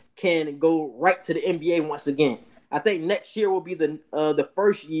schoolers can go right to the NBA once again. I think next year will be the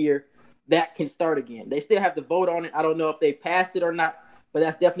first year that can start again. They still have to vote on it. I don't know if they passed it or not, but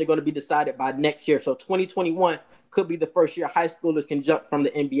that's definitely going to be decided by next year. So 2021 could be the first year high schoolers can jump from the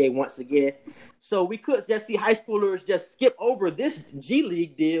NBA once again. So we could just see high schoolers just skip over this G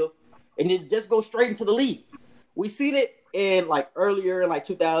League deal and then just go straight into the league. We seen it in earlier in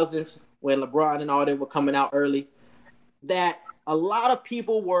 2000s when LeBron and all them were coming out early, that a lot of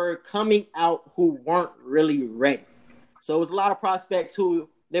people were coming out who weren't really ready. So it was a lot of prospects who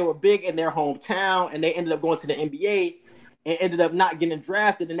they were big in their hometown and they ended up going to the NBA and ended up not getting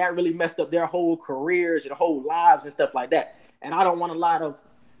drafted, and that really messed up their whole careers and whole lives and stuff like that. And I don't want a lot of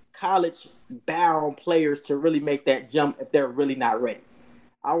college-bound players to really make that jump if they're really not ready.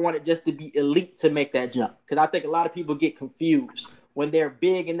 I want it just to be elite to make that jump, because I think a lot of people get confused when they're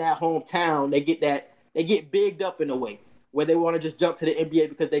big in that hometown. They get bigged up in a way where they want to just jump to the NBA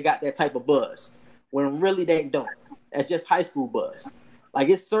because they got that type of buzz, when really they don't. That's just high school buzz. Like,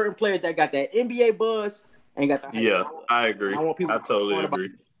 it's certain players that got that NBA buzz and got the high school buzz. I agree. I totally agree.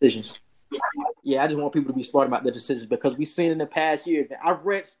 Decisions. Yeah, I just want people to be smart about their decisions, because we've seen in the past years that I've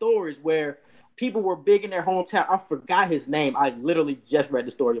read stories where people were big in their hometown. I forgot his name. I literally just read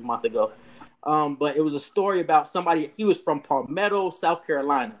the story a month ago. But it was a story about somebody. He was from Palmetto, South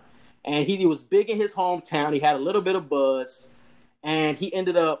Carolina, and he was big in his hometown. He had a little bit of buzz, and he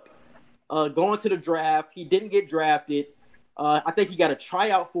ended up going to the draft. He didn't get drafted. I think he got a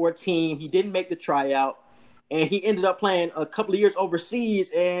tryout for a team. He didn't make the tryout, and he ended up playing a couple of years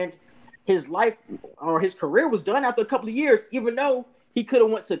overseas, and his life or his career was done after a couple of years, even though he could have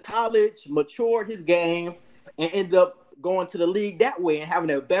went to college, matured his game, and ended up going to the league that way and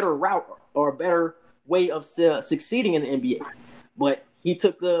having a better route or a better way of succeeding in the NBA. But he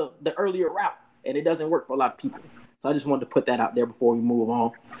took the earlier route, and it doesn't work for a lot of people. So I just wanted to put that out there before we move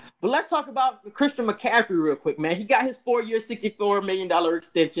on. But let's talk about Christian McCaffrey real quick, man. He got his 4-year, $64 million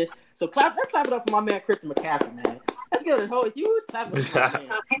extension. So let's clap it up for my man, Christian McCaffrey, man. Let's give it a huge clap for my man,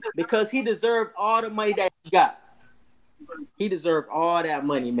 because he deserved all the money that he got. He deserved all that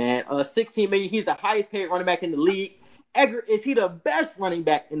money, man. $16 million. He's the highest paid running back in the league. Edgar, is he the best running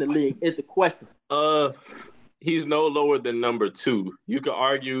back in the league? Is the question. He's no lower than number 2. You could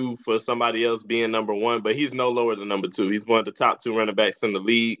argue for somebody else being number 1, but he's no lower than number 2. He's one of the top 2 running backs in the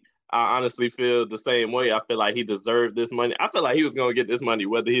league. I honestly feel the same way. I feel like he deserved this money. I feel like he was going to get this money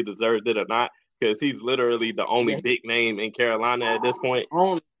whether he deserved it or not, because he's literally the only big name in Carolina at this point.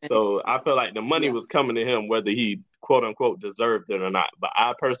 So I feel like the money was coming to him whether he, quote unquote, deserved it or not. But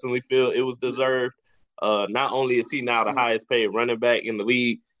I personally feel it was deserved. Not only is he now the highest paid running back in the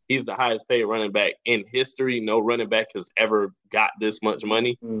league, he's the highest paid running back in history. No running back has ever got this much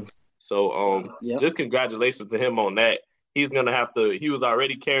money. So just congratulations to him on that. He's going to have to – he was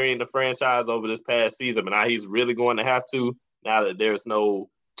already carrying the franchise over this past season, but now he's really going to have to, now that there's no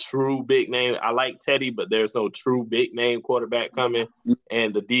true big name. I like Teddy, but there's no true big name quarterback coming.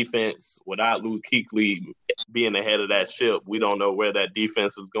 And the defense, without Luke Kuechly being ahead of that ship, we don't know where that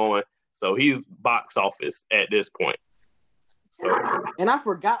defense is going. So he's box office at this point. So. And I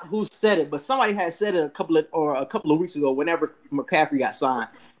forgot who said it, but somebody had said it a couple of weeks ago whenever McCaffrey got signed.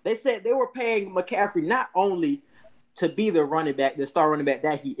 They said they were paying McCaffrey not only to be the running back, the star running back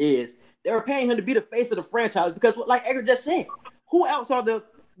that he is, they were paying him to be the face of the franchise, because like Edgar just said, who else are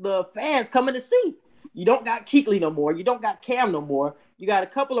the fans coming to see? You don't got Kuechly no more. You don't got Cam no more. You got a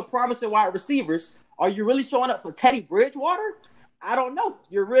couple of promising wide receivers. Are you really showing up for Teddy Bridgewater? I don't know.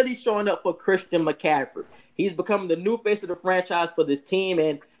 You're really showing up for Christian McCaffrey. He's become the new face of the franchise for this team,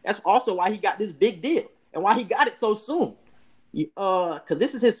 and that's also why he got this big deal and why he got it so soon. Because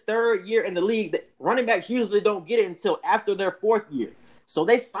this is his third year in the league. Running backs usually don't get it until after their fourth year. So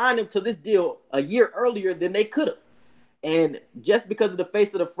they signed him to this deal a year earlier than they could have. And just because of the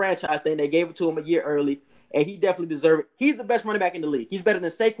face of the franchise thing, they gave it to him a year early, and he definitely deserved it. He's the best running back in the league. He's better than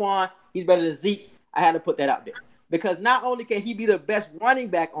Saquon. He's better than Zeke. I had to put that out there. Because not only can he be the best running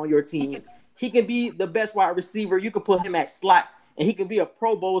back on your team, he can be the best wide receiver. You can put him at slot, and he can be a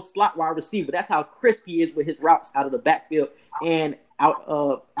Pro Bowl slot wide receiver. That's how crisp he is with his routes out of the backfield and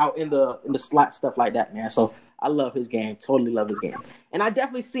out in the slot, stuff like that, man. So I love his game. Totally love his game. And I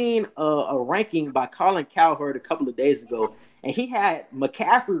definitely seen a ranking by Colin Cowherd a couple of days ago, and he had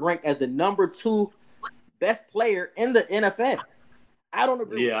McCaffrey ranked as the number 2 best player in the NFL. I don't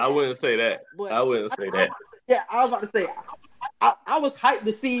agree. Yeah, I wouldn't say that. I wouldn't say that. Yeah, I was about to say, I was hyped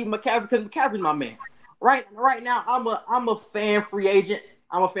to see McCaffrey because McCaffrey's my man. Right now, I'm a fan free agent.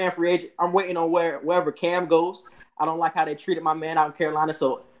 I'm waiting on wherever Cam goes. I don't like how they treated my man out in Carolina,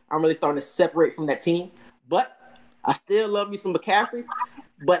 so I'm really starting to separate from that team. But I still love me some McCaffrey.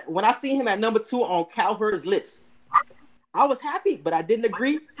 But when I see him at number 2 on Cowherd's list, I was happy, but I didn't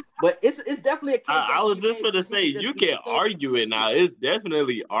agree. But it's definitely a case. I was just going to say, you can argue it now. It's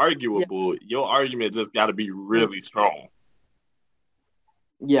definitely arguable. Yeah. Your argument just got to be really strong.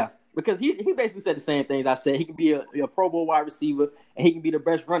 Yeah, because he basically said the same things I said. He can be a Pro Bowl wide receiver, and he can be the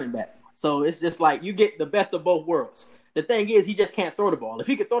best running back. So it's just like you get the best of both worlds. The thing is, he just can't throw the ball. If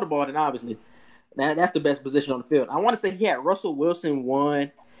he could throw the ball, then obviously that's the best position on the field. I want to say he had Russell Wilson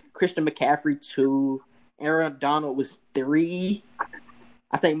 1, Christian McCaffrey 2, Aaron Donald was 3.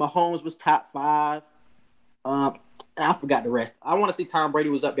 I think Mahomes was top 5. I forgot the rest. I want to see Tom Brady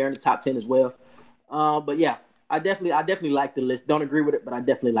was up there in the top 10 as well. But yeah, I definitely like the list. Don't agree with it, but I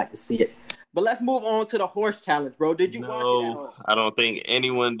definitely like to see it. But let's move on to the horse challenge, bro. Did you watch it at all? I don't think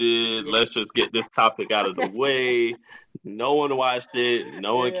anyone did. Yeah. Let's just get this topic out of the way. No one watched it.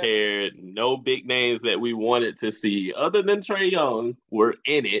 No one cared. No big names that we wanted to see other than Trae Young were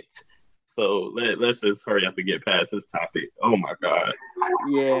in it. So let's just hurry up and get past this topic. Oh my God.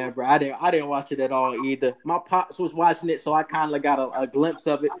 Yeah, bro. I didn't watch it at all either. My pops was watching it, so I kind of got a glimpse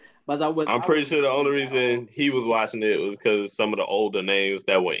of it. But I'm pretty sure the only reason he was watching it was because some of the older names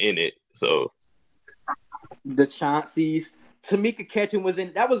that were in it. So the Chaunceys, Tamika Catchings was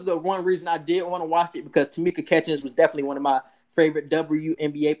in. That was the one reason I did want to watch it, because Tamika Catchings was definitely one of my favorite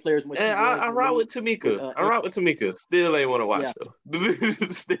WNBA players. When I rock with Tamika. I rock with Tamika. Still ain't want to watch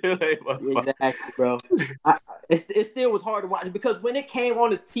though. Still ain't want to watch. Exactly, bro. It still was hard to watch because when it came on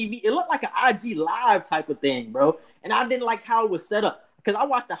the TV, it looked like an IG Live type of thing, bro. And I didn't like how it was set up because I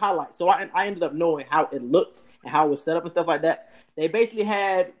watched the highlights, so I ended up knowing how it looked and how it was set up and stuff like that. They basically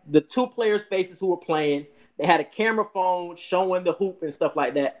had the 2 players' faces who were playing. They had a camera phone showing the hoop and stuff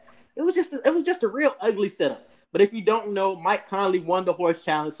like that. It was just a real ugly setup. But if you don't know, Mike Conley won the horse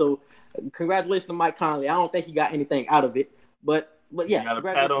challenge. So congratulations to Mike Conley. I don't think he got anything out of it. But yeah. You got a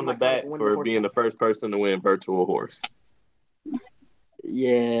pat on the back for being the first person to win virtual horse.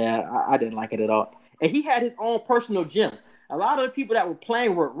 Yeah, I didn't like it at all. And he had his own personal gym. A lot of the people that were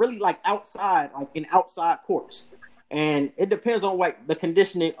playing were really like outside, like in outside courts. And it depends on like the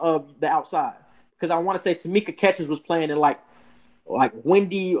conditioning of the outside. Because I want to say Tamika Catchings was playing in like a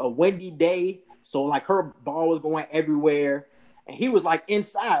windy day. So like her ball was going everywhere. And he was like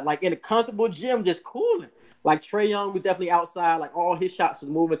inside, like in a comfortable gym, just cooling. Like Trae Young was definitely outside, like all his shots was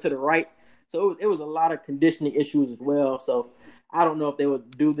moving to the right. So it was a lot of conditioning issues as well. So I don't know if they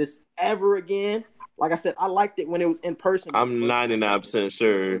would do this ever again. Like I said, I liked it when it was in person. I'm 99%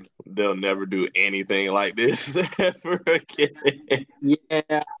 sure they'll never do anything like this ever again.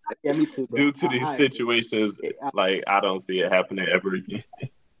 Yeah, me too, bro. Due to these situations, like I don't see it happening ever again.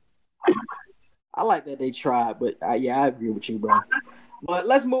 I like that they tried, but I agree with you, bro. But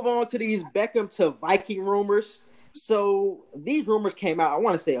let's move on to these Beckham to Viking rumors. So these rumors came out, I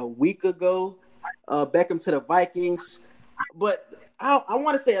want to say a week ago, Beckham to the Vikings. But I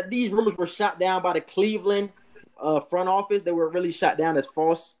want to say these rumors were shot down by the Cleveland front office. They were really shot down as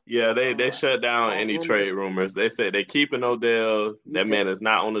false. Yeah, they shut down any trade rumors. They said they're keeping Odell. That man is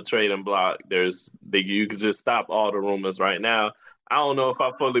not on the trading block. You could just stop all the rumors right now. I don't know if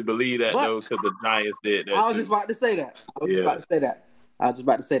I fully believe that, though, because the Giants did that. I was just about to say that. I was just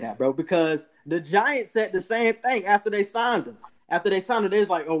about to say that, bro, because the Giants said the same thing after they signed him. They was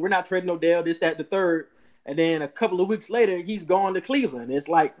like, oh, we're not trading Odell, this, that, the third. And then a couple of weeks later, he's gone to Cleveland. It's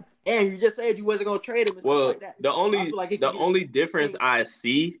like And you just said you wasn't gonna trade him and stuff like that. The only difference I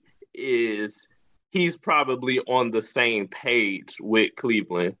see is he's probably on the same page with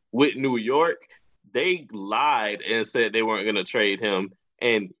Cleveland. With New York, they lied and said they weren't gonna trade him,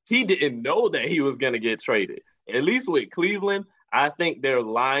 and he didn't know that he was gonna get traded. At least with Cleveland, I think they're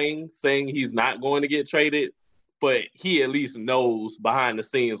lying, saying he's not going to get traded, but he at least knows behind the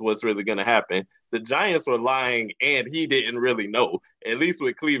scenes what's really going to happen. The Giants were lying, and he didn't really know. At least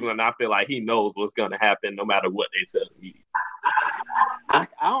with Cleveland, I feel like he knows what's going to happen no matter what they tell me. I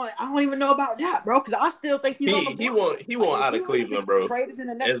don't even know about that, bro, because I still think he's on the block. He want out of Cleveland, bro.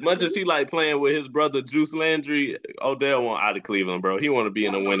 As much as he like playing with his brother Juice Landry, Odell want out of Cleveland, bro. He want to be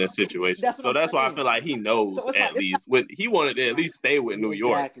in a winning situation. That's why I feel like he knows at least. He wanted to at least stay with New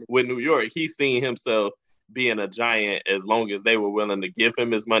York. With New York, he's seen himself being a Giant as long as they were willing to give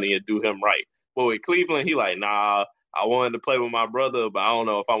him his money and do him right. But with Cleveland, he like, nah, I wanted to play with my brother, but I don't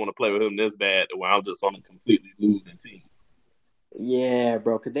know if I want to play with him this bad where I'm just on a completely losing team. Yeah,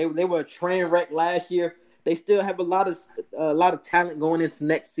 bro, because they were a train wreck last year. They still have a lot of talent going into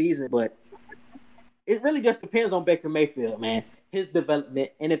next season, but it really just depends on Baker Mayfield, man, his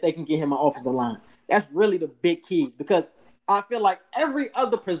development, and if they can get him an offensive line. That's really the big keys, because I feel like every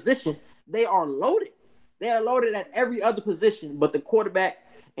other position, they are loaded. They are loaded at every other position, but the quarterback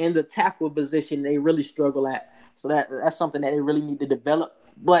and the tackle position, they really struggle at. So that's something that they really need to develop.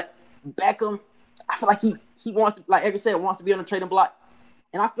 But Beckham, I feel like he wants to, like Edgar said, wants to be on the trading block.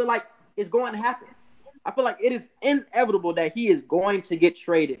 And I feel like it's going to happen. I feel like it is inevitable that he is going to get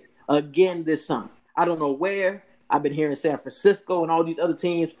traded again this summer. I don't know where. I've been hearing San Francisco and all these other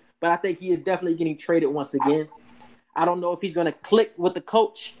teams, but I think he is definitely getting traded once again. I don't know if he's going to click with the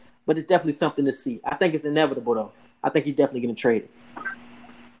coach, but it's definitely something to see. I think it's inevitable, though. I think he's definitely getting traded.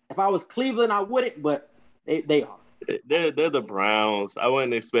 If I was Cleveland, I wouldn't, but they are. They're the Browns. I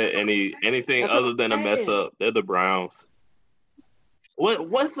wouldn't expect anything other than a mess up. They're the Browns.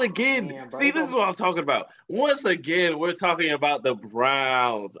 Once again, this is what I'm talking about. Once again, we're talking about the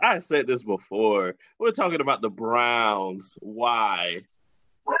Browns. I said this before. We're talking about the Browns. Why?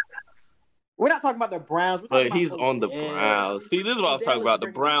 We're not talking about the Browns. But he's on the Browns. See, this is what I was talking about. The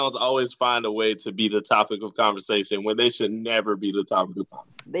Browns always find a way to be the topic of conversation when they should never be the topic of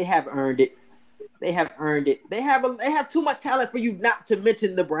conversation. They have earned it. They have too much talent for you not to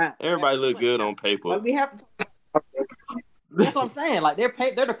mention the Browns. Everybody look good on paper. Like we have to. That's what I'm saying. Like they're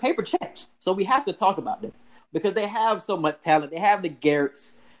the paper champs, so we have to talk about them because they have so much talent. They have the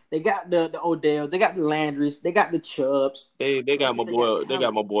Garretts. They got the Odells. They got the Landrys. They got the Chubbs. They got my boy. They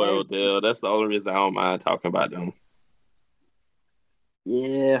got my boy Odell. That's the only reason I don't mind talking about them.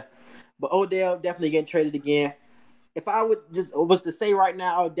 Yeah, but Odell definitely getting traded again. If I was to say right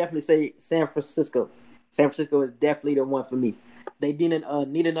now, I would definitely say San Francisco. San Francisco is definitely the one for me. They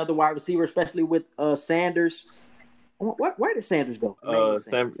need another wide receiver, especially with Sanders. Where did Sanders go?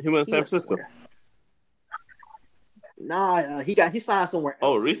 He went to San Francisco. Nah, he signed somewhere else.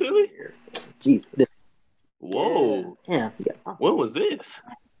 Oh, recently? Jeez. Whoa. Yeah. When was this?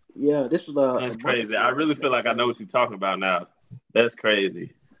 Yeah, this was That's crazy. I really feel like I know what you're talking about now. That's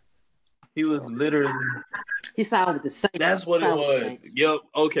crazy. He was literally. He signed with the Saints. That's what it was. Yep.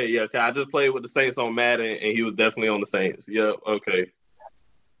 Okay. Yeah. I just played with the Saints on Madden, and he was definitely on the Saints. Yep. Okay.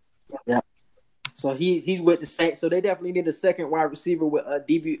 Yeah. So he's with the Saints. So they definitely need a second wide receiver with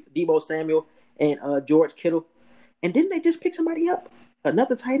Deebo Samuel and George Kittle. And didn't they just pick somebody up?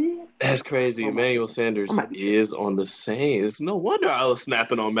 Another tight end? That's crazy. Emmanuel Sanders is on the Saints. No wonder I was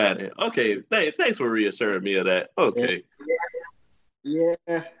snapping on Madden. Okay. Thanks for reassuring me of that. Okay. Yeah.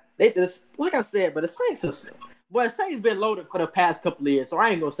 They just, like I said, but the Saints been loaded for the past couple of years, so I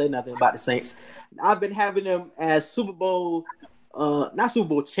ain't gonna say nothing about the Saints. I've been having them as Super Bowl, not Super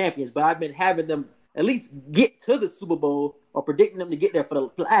Bowl champions, but I've been having them at least get to the Super Bowl or predicting them to get there for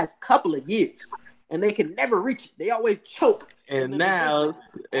the last couple of years, and they can never reach it. They always choke. And now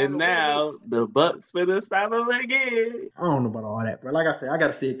the Bucks finna stop them again. I don't know about all that, bro. Like I said, I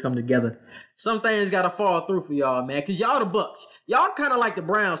gotta see it come together. Some things gotta fall through for y'all, man. Cause y'all the Bucks. Y'all kind of like the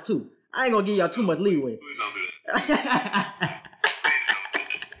Browns too. I ain't gonna give y'all too much leeway. Please don't do that.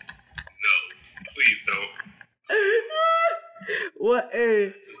 No, please don't. What?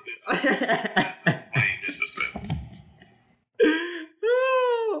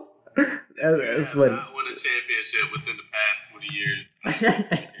 That's funny. Not won a championship within the past 20 years.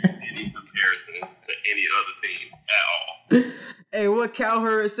 Any comparisons to any other teams at all. Hey, what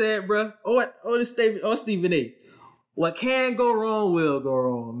Cowherd said, bro? Stephen A. What can go wrong will go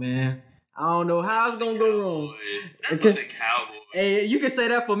wrong, man. I don't know how it's gonna go wrong. That's what the Cowboys. Hey, you can say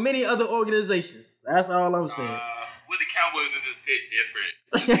that for many other organizations. That's all I'm saying. with the Cowboys, it just hit different.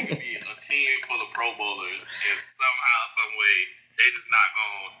 It could be a team full of Pro Bowlers, and somehow, some way, they just not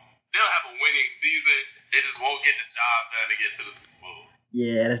going. They'll have a winning season. They just won't get the job done to get to the Super Bowl.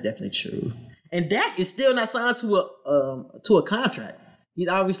 Yeah, that's definitely true. And Dak is still not signed to a contract. He's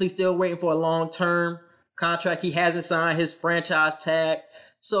obviously still waiting for a long-term contract. He hasn't signed his franchise tag.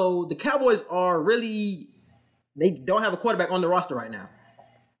 So the Cowboys they don't have a quarterback on the roster right now.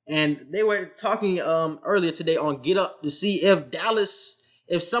 And they were talking earlier today on Get Up to see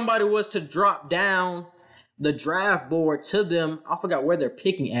if somebody was to drop down the draft board to them, I forgot where they're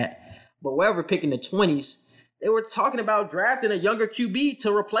picking at, but wherever picking the 20s, they were talking about drafting a younger QB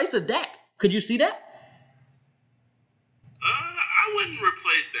to replace a Dak. Could you see that? I wouldn't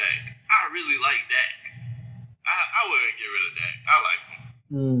replace Dak. I really like Dak. I wouldn't get rid of Dak. I like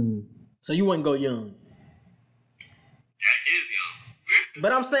him. So you wouldn't go young? Dak is young.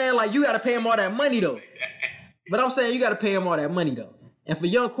 But I'm saying, like, you got to pay him all that money, though. And for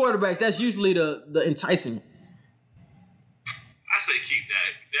young quarterbacks, that's usually the enticing. I say keep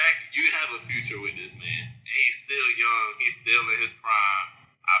Dak. Dak, you have a future with this man. And he's still young. He's still in his prime.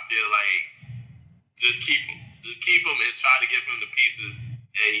 I feel like just keep him. Just keep him and try to give him the pieces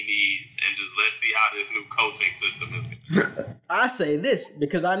that he needs. And just let's see how this new coaching system is. I say this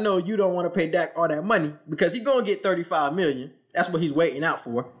because I know you don't want to pay Dak all that money because he's going to get $35 million. That's what he's waiting out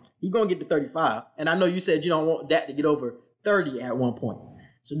for. He's going to get the 35. And I know you said you don't want Dak to get over 30 at one point.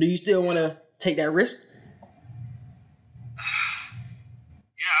 So do you still want to take that risk?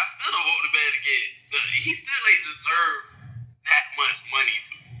 Yeah, I still don't want the man to get. He still ain't deserve that much money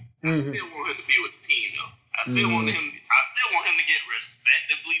to. I still want him to be with the team though. I still want him to get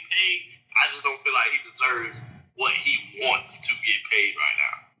respectably paid. I just don't feel like he deserves what he wants to get paid right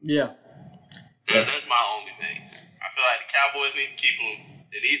now. Yeah. That's my only thing. I feel like the Cowboys need to keep him.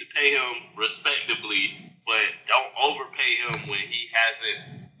 They need to pay him respectably, but don't overpay him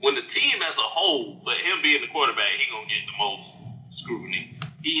when the team as a whole, but him being the quarterback, he gonna get the most scrutiny.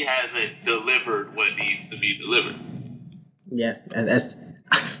 He hasn't delivered what needs to be delivered. Yeah, and that's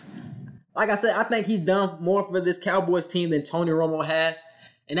like I said, I think he's done more for this Cowboys team than Tony Romo has.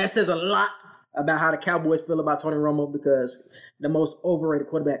 And that says a lot about how the Cowboys feel about Tony Romo because the most overrated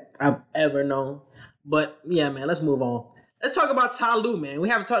quarterback I've ever known. But yeah, man, let's move on. Let's talk about Ty Lue, man. We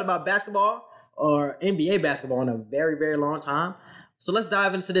haven't talked about basketball or NBA basketball in a very, very long time. So let's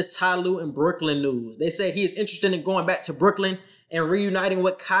dive into this Ty Lue and Brooklyn news. They say he is interested in going back to Brooklyn and reuniting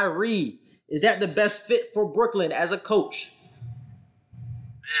with Kyrie. Is that the best fit for Brooklyn as a coach?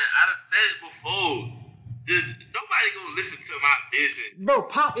 Man, I done said it before. Nobody gonna listen to my vision. Bro,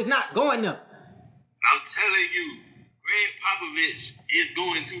 Pop is not going there. I'm telling you, Greg Popovich is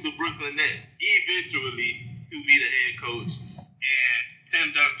going to the Brooklyn Nets eventually to be the head coach. And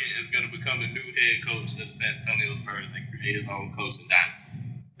Tim Duncan is going to become the new head coach of the San Antonio Spurs and create his own coaching dynasty.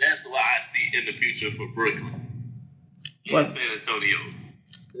 That's what I see in the future for Brooklyn. And San Antonio.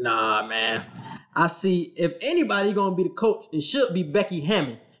 Nah, man. I see if anybody going to be the coach, it should be Becky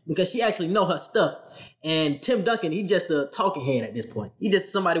Hammond because she actually know her stuff. And Tim Duncan, he just a talking head at this point. He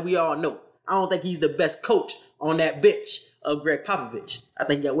just somebody we all know. I don't think he's the best coach on that bench of Greg Popovich. I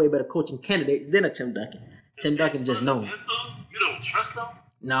think he got way better coaching candidates than a Tim Duncan. Tim Duncan just known. You don't trust him?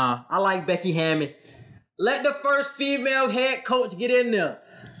 Nah, I like Becky Hammond. Let the first female head coach get in there.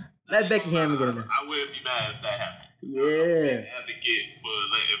 Let Becky Hammond get in there. I wouldn't be mad if that happened. Yeah. I'm advocate for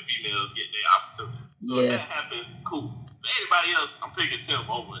letting females get their opportunity. So if that happens, cool. For anybody else, I'm picking Tim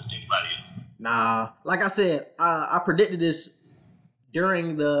over anybody else. Nah, like I said, I predicted this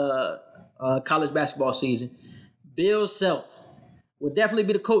during the college basketball season. Bill Self will definitely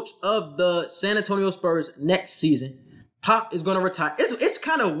be the coach of the San Antonio Spurs next season. Pop is going to retire. It's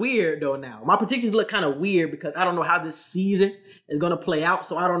kind of weird, though, now. My predictions look kind of weird because I don't know how this season is going to play out,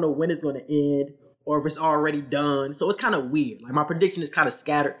 so I don't know when it's going to end or if it's already done. So it's kind of weird. Like, my prediction is kind of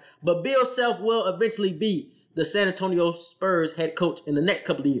scattered. But Bill Self will eventually be the San Antonio Spurs head coach in the next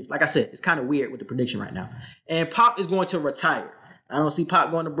couple of years. Like I said, it's kind of weird with the prediction right now. And Pop is going to retire. I don't see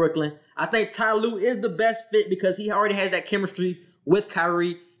Pop going to Brooklyn. I think Ty Lue is the best fit because he already has that chemistry with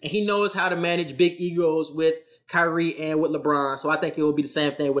Kyrie, and he knows how to manage big egos with Kyrie and with LeBron. So I think it will be the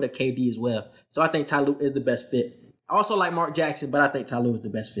same thing with a KD as well. So I think Ty Lue is the best fit. I also like Mark Jackson, but I think Ty Lue is the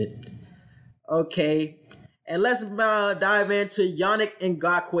best fit. Okay, and let's dive into Yannick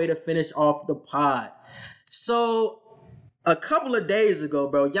Ngakoue to finish off the pod. So a couple of days ago,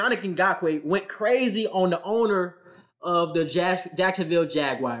 bro, Yannick Ngakoue went crazy on the owner of the Jacksonville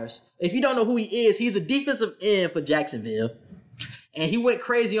Jaguars. If you don't know who he is, he's the defensive end for Jacksonville. And he went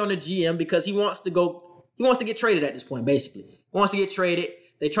crazy on the GM because he wants to get traded at this point, basically. He wants to get traded.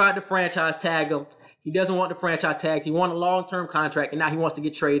 They tried to franchise tag him. He doesn't want the franchise tags. He wants a long-term contract, and now he wants to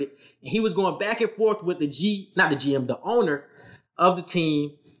get traded. And he was going back and forth with the owner of the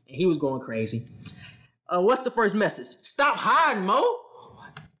team, and he was going crazy. What's the first message? Stop hiding, Mo.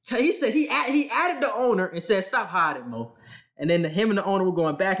 He said he added the owner and said, stop hiding, Mo. And then him and the owner were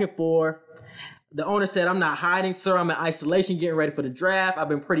going back and forth. The owner said, I'm not hiding, sir. I'm in isolation getting ready for the draft. I've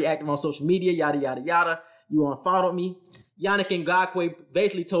been pretty active on social media, yada, yada, yada. You unfollowed me. Yannick Ngakoue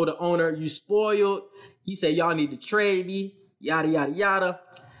basically told the owner, you spoiled. He said, y'all need to trade me, yada, yada, yada.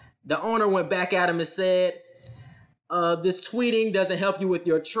 The owner went back at him and said, this tweeting doesn't help you with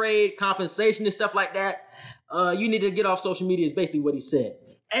your trade, compensation and stuff like that. You need to get off social media is basically what he said.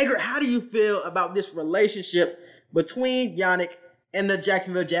 Edgar, how do you feel about this relationship between Yannick and the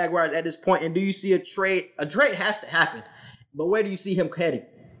Jacksonville Jaguars at this point? And do you see a trade? A trade has to happen. But where do you see him heading?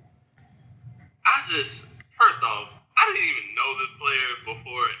 First off, I didn't even know this player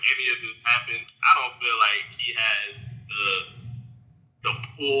before any of this happened. I don't feel like he has the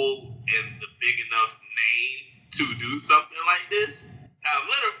pull and the big enough name to do something like this. Now, if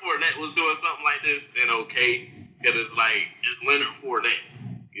Leonard Fournette was doing something like this, then okay. Because it's Leonard Fournette.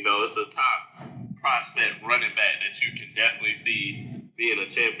 You know, it's the top prospect running back that you can definitely see being a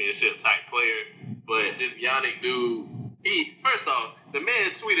championship type player. But this Yannick dude, first off, the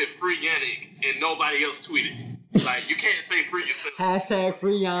man tweeted free Yannick and nobody else tweeted. Like, you can't say free yourself. Hashtag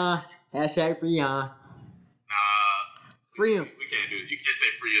free Yan. Hashtag free Yan. Nah. Free him. We can't do it. You can't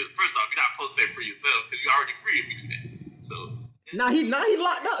say free. First off, you're not supposed to say free yourself because you're already free if you do that. So. He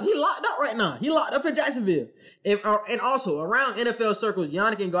locked up. He locked up right now. He locked up in Jacksonville. And also, around NFL circles,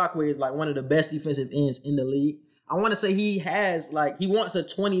 Yannick Ngakoue is like one of the best defensive ends in the league. I want to say he wants a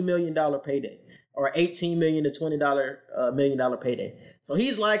 $20 million payday or $18 million to $20 million payday. So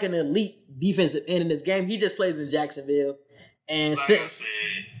he's like an elite defensive end in this game. He just plays in Jacksonville. And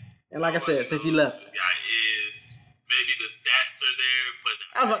like I said, since he left. The guy is, maybe the stats are there, but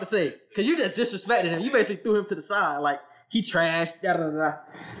I was about to say, because you just disrespected him. You basically threw him to the side. Like, he trashed, da-da-da-da.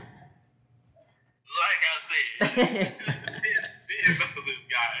 Like I said,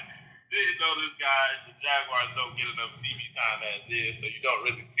 didn't know this guy. The Jaguars don't get enough TV time as is, so you don't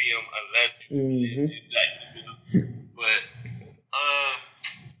really see him unless you in Jacksonville. But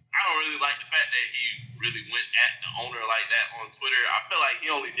I don't really like the fact that he really went at the owner like that on Twitter. I feel like he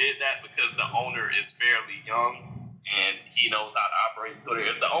only did that because the owner is fairly young and he knows how to operate Twitter.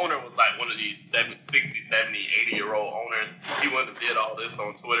 If the owner was like one of these 60, 70, 80-year-old owners, he wouldn't have did all this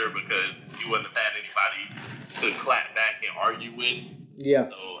on Twitter because he wouldn't have had anybody to clap back and argue with. Yeah.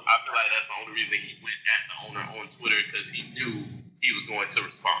 So I feel like that's the only reason he went at the owner on Twitter, because he knew he was going to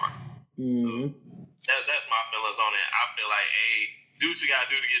respond. Mm-hmm. So that's my feelings on it. I feel like, hey, do what you got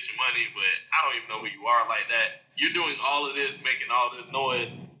to do to get your money, but I don't even know who you are like that. You're doing all of this, making all this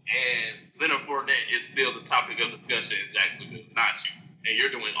noise, and Leonard Fournette is still the topic of discussion in Jacksonville, not you. And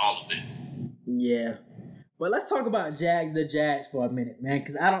you're doing all of this. Yeah. But let's talk about the Jags for a minute, man,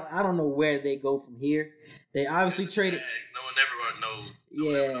 because I don't know where they go from here. They obviously traded. Jags. No one ever knows.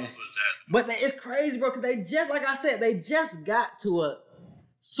 Yeah. But it's crazy, bro, because they just, like I said, they just got to a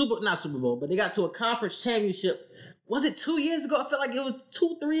not Super Bowl, but they got to a conference championship. Was it 2 years ago? I feel like it was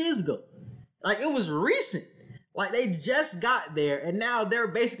 2-3 years ago. Like, it was recent. Like, they just got there, and now they're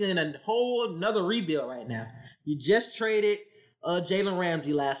basically in a whole another rebuild right now. You just traded Jalen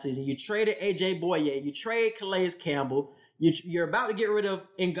Ramsey last season. You traded A.J. Boye. You trade Calais Campbell. You're about to get rid of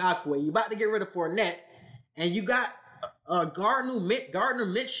Ngakoue. You're about to get rid of Fournette. And you got Gardner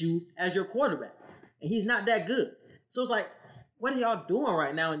Minshew as your quarterback. And he's not that good. So it's like, what are y'all doing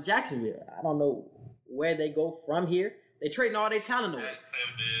right now in Jacksonville? I don't know where they go from here. They trading all their talent away.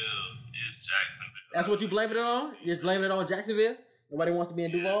 Jacksonville is Jacksonville. That's what you blaming it on? You're just blaming it on Jacksonville? Nobody wants to be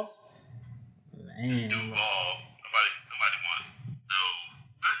in Duval? Man. It's Duval. Nobody wants. No.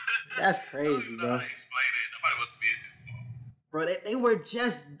 That's crazy, bro. Explain it. Nobody wants to be in Duval. Bro, they were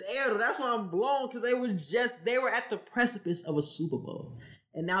just there. That's why I'm blown, because they were at the precipice of a Super Bowl.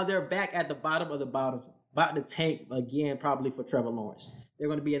 And now they're back at the bottom of the bottom, about to tank again, probably for Trevor Lawrence. They're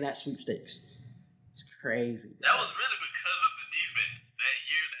going to be in that sweepstakes. It's crazy. That was really because of the defense. That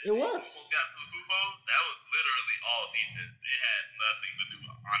year that it was. Almost got to the Super Bowl, that was literally all defense. It had nothing to do,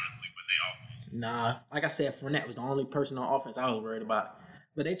 honestly, with their offense. Nah, like I said, Fournette was the only person on offense I was worried about.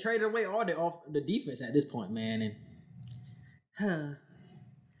 But they traded away all the defense at this point, man. And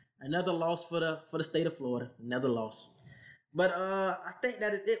another loss for the state of Florida. Another loss. But I think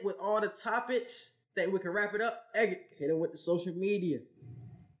that is it with all the topics. Think we can wrap it up. Hit it with the social media.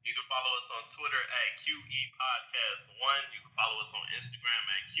 You can follow us on Twitter at QE Podcast 1. You can follow us on Instagram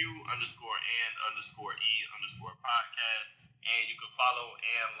at Q_and_E_podcast. And you can follow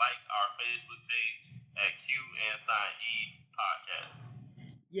and like our Facebook page at Q&E Podcast.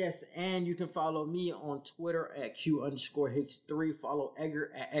 Yes, and you can follow me on Twitter at Q_Hicks3. Follow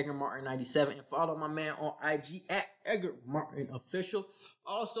Edgar at EdgarMartin97. And follow my man on IG at EdgarMartinOfficial.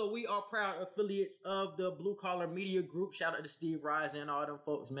 Also, we are proud affiliates of the Blue Collar Media Group. Shout out to Steve Rising and all them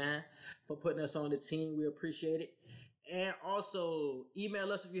folks, man, for putting us on the team. We appreciate it. And also,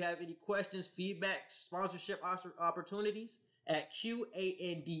 email us if you have any questions, feedback, sponsorship opportunities at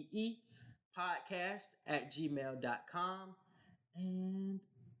QANDEpodcast@gmail.com. And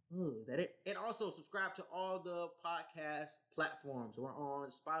is that it? And also subscribe to all the podcast platforms. We're on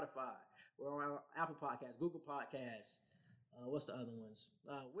Spotify. We're on Apple Podcasts, Google Podcasts. What's the other ones?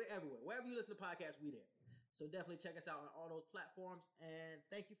 We're everywhere. Wherever you listen to podcasts, we there. So definitely check us out on all those platforms. And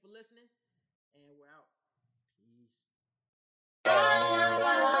thank you for listening. And we're out. Peace.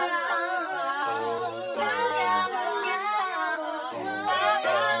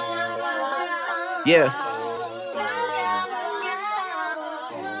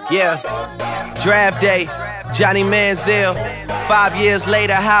 Yeah, draft day, Johnny Manziel. 5 years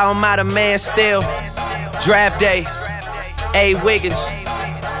later, how am I the man still? Draft day, A. Wiggins.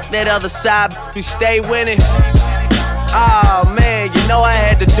 That other side, we stay winning. Oh man, you know I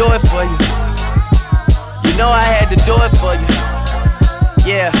had to do it for you. You know I had to do it for you.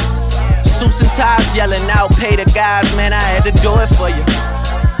 Yeah, suits and ties yelling out, pay the guys, man, I had to do it for you.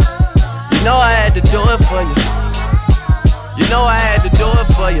 You know I had to do it for you. You know I had to do it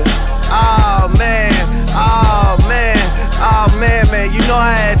for you. Oh man, man, you know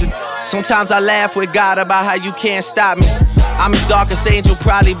I had to. Sometimes I laugh with God about how you can't stop me. I'm his darkest angel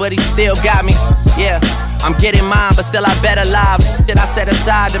probably, but he still got me. Yeah, I'm getting mine, but still I better live. That I set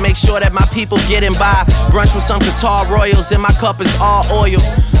aside to make sure that my people getting by. Brunch with some Qatar Royals, and my cup is all oil.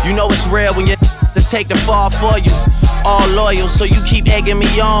 You know it's real when you to take the fall for you. All loyal, so you keep egging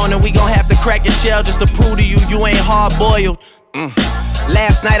me on, and we gon' have to crack your shell just to prove to you you ain't hard-boiled.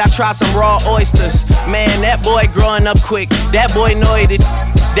 Last night I tried some raw oysters. Man, that boy growing up quick. That boy know he did.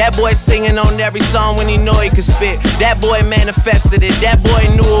 That boy singing on every song when he know he could spit. That boy manifested it. That boy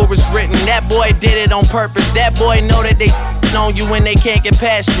knew it was written. That boy did it on purpose. That boy know that they on you when they can't get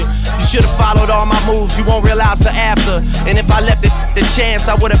past you. You should've followed all my moves. You won't realize till after. And if I left it the chance,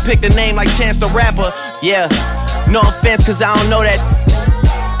 I would've picked a name like Chance the Rapper. Yeah, no offense, cause I don't know that.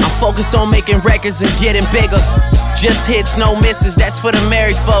 I'm focused on making records and getting bigger. Just hits, no misses, that's for the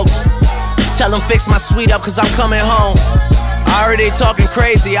married folks. Tell them fix my suite up cause I'm coming home. I heard they talking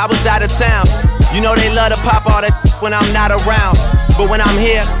crazy, I was out of town. You know they love to pop all that when I'm not around. But when I'm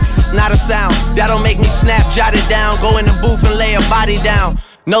here, not a sound. That'll make me snap, jot it down. Go in the booth and lay a body down.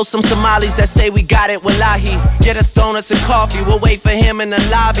 Know some Somalis that say we got it, wallahi. Get us donuts and coffee, we'll wait for him in the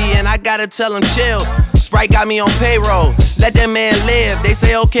lobby. And I gotta tell him chill, Sprite got me on payroll. Let that man live, they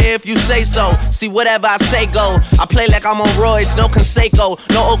say okay if you say so. See whatever I say go, I play like I'm on roids, no Conseco.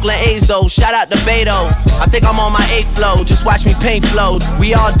 No Oakland A's though, shout out to Beto. I think I'm on my 8th flow, just watch me paint flow.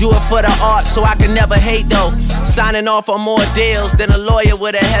 We all do it for the art, so I can never hate though. Signing off on more deals than a lawyer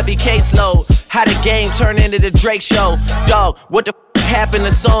with a heavy caseload. How the game turned into the Drake show. Dog, what the happened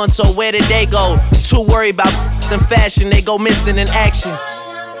to so-and-so, where did they go? Too worried about them fashion, they go missing in action.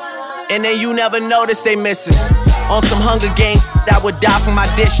 And then you never notice they missing. On some Hunger Games, I would die for my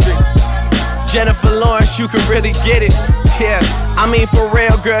district. Jennifer Lawrence, you can really get it. Yeah, I mean for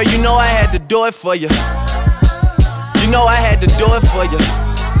real, girl, you know I had to do it for you. You know I had to do it for you.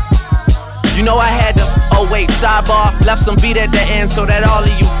 You know I had to, oh wait, sidebar, left some beat at the end so that all of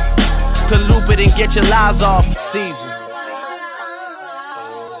you could loop it and get your lies off. Season.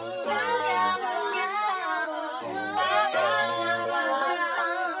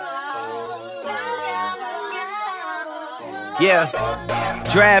 Yeah,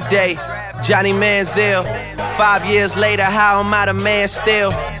 draft day, Johnny Manziel. 5 years later, how am I the man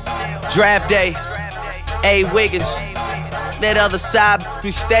still? Draft day, A. Wiggins. That other side,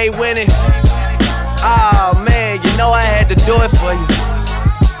 we stay winning. Oh man, you know I had to do it for you.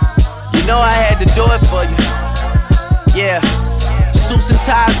 You know I had to do it for you. Yeah, suits and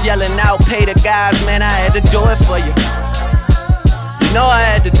ties yelling out, pay the guys, man, I had to do it for you. You know I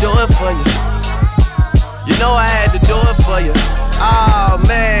had to do it for you. You know I had to do it for you. Oh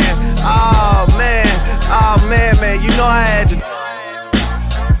man, man, you know I had to.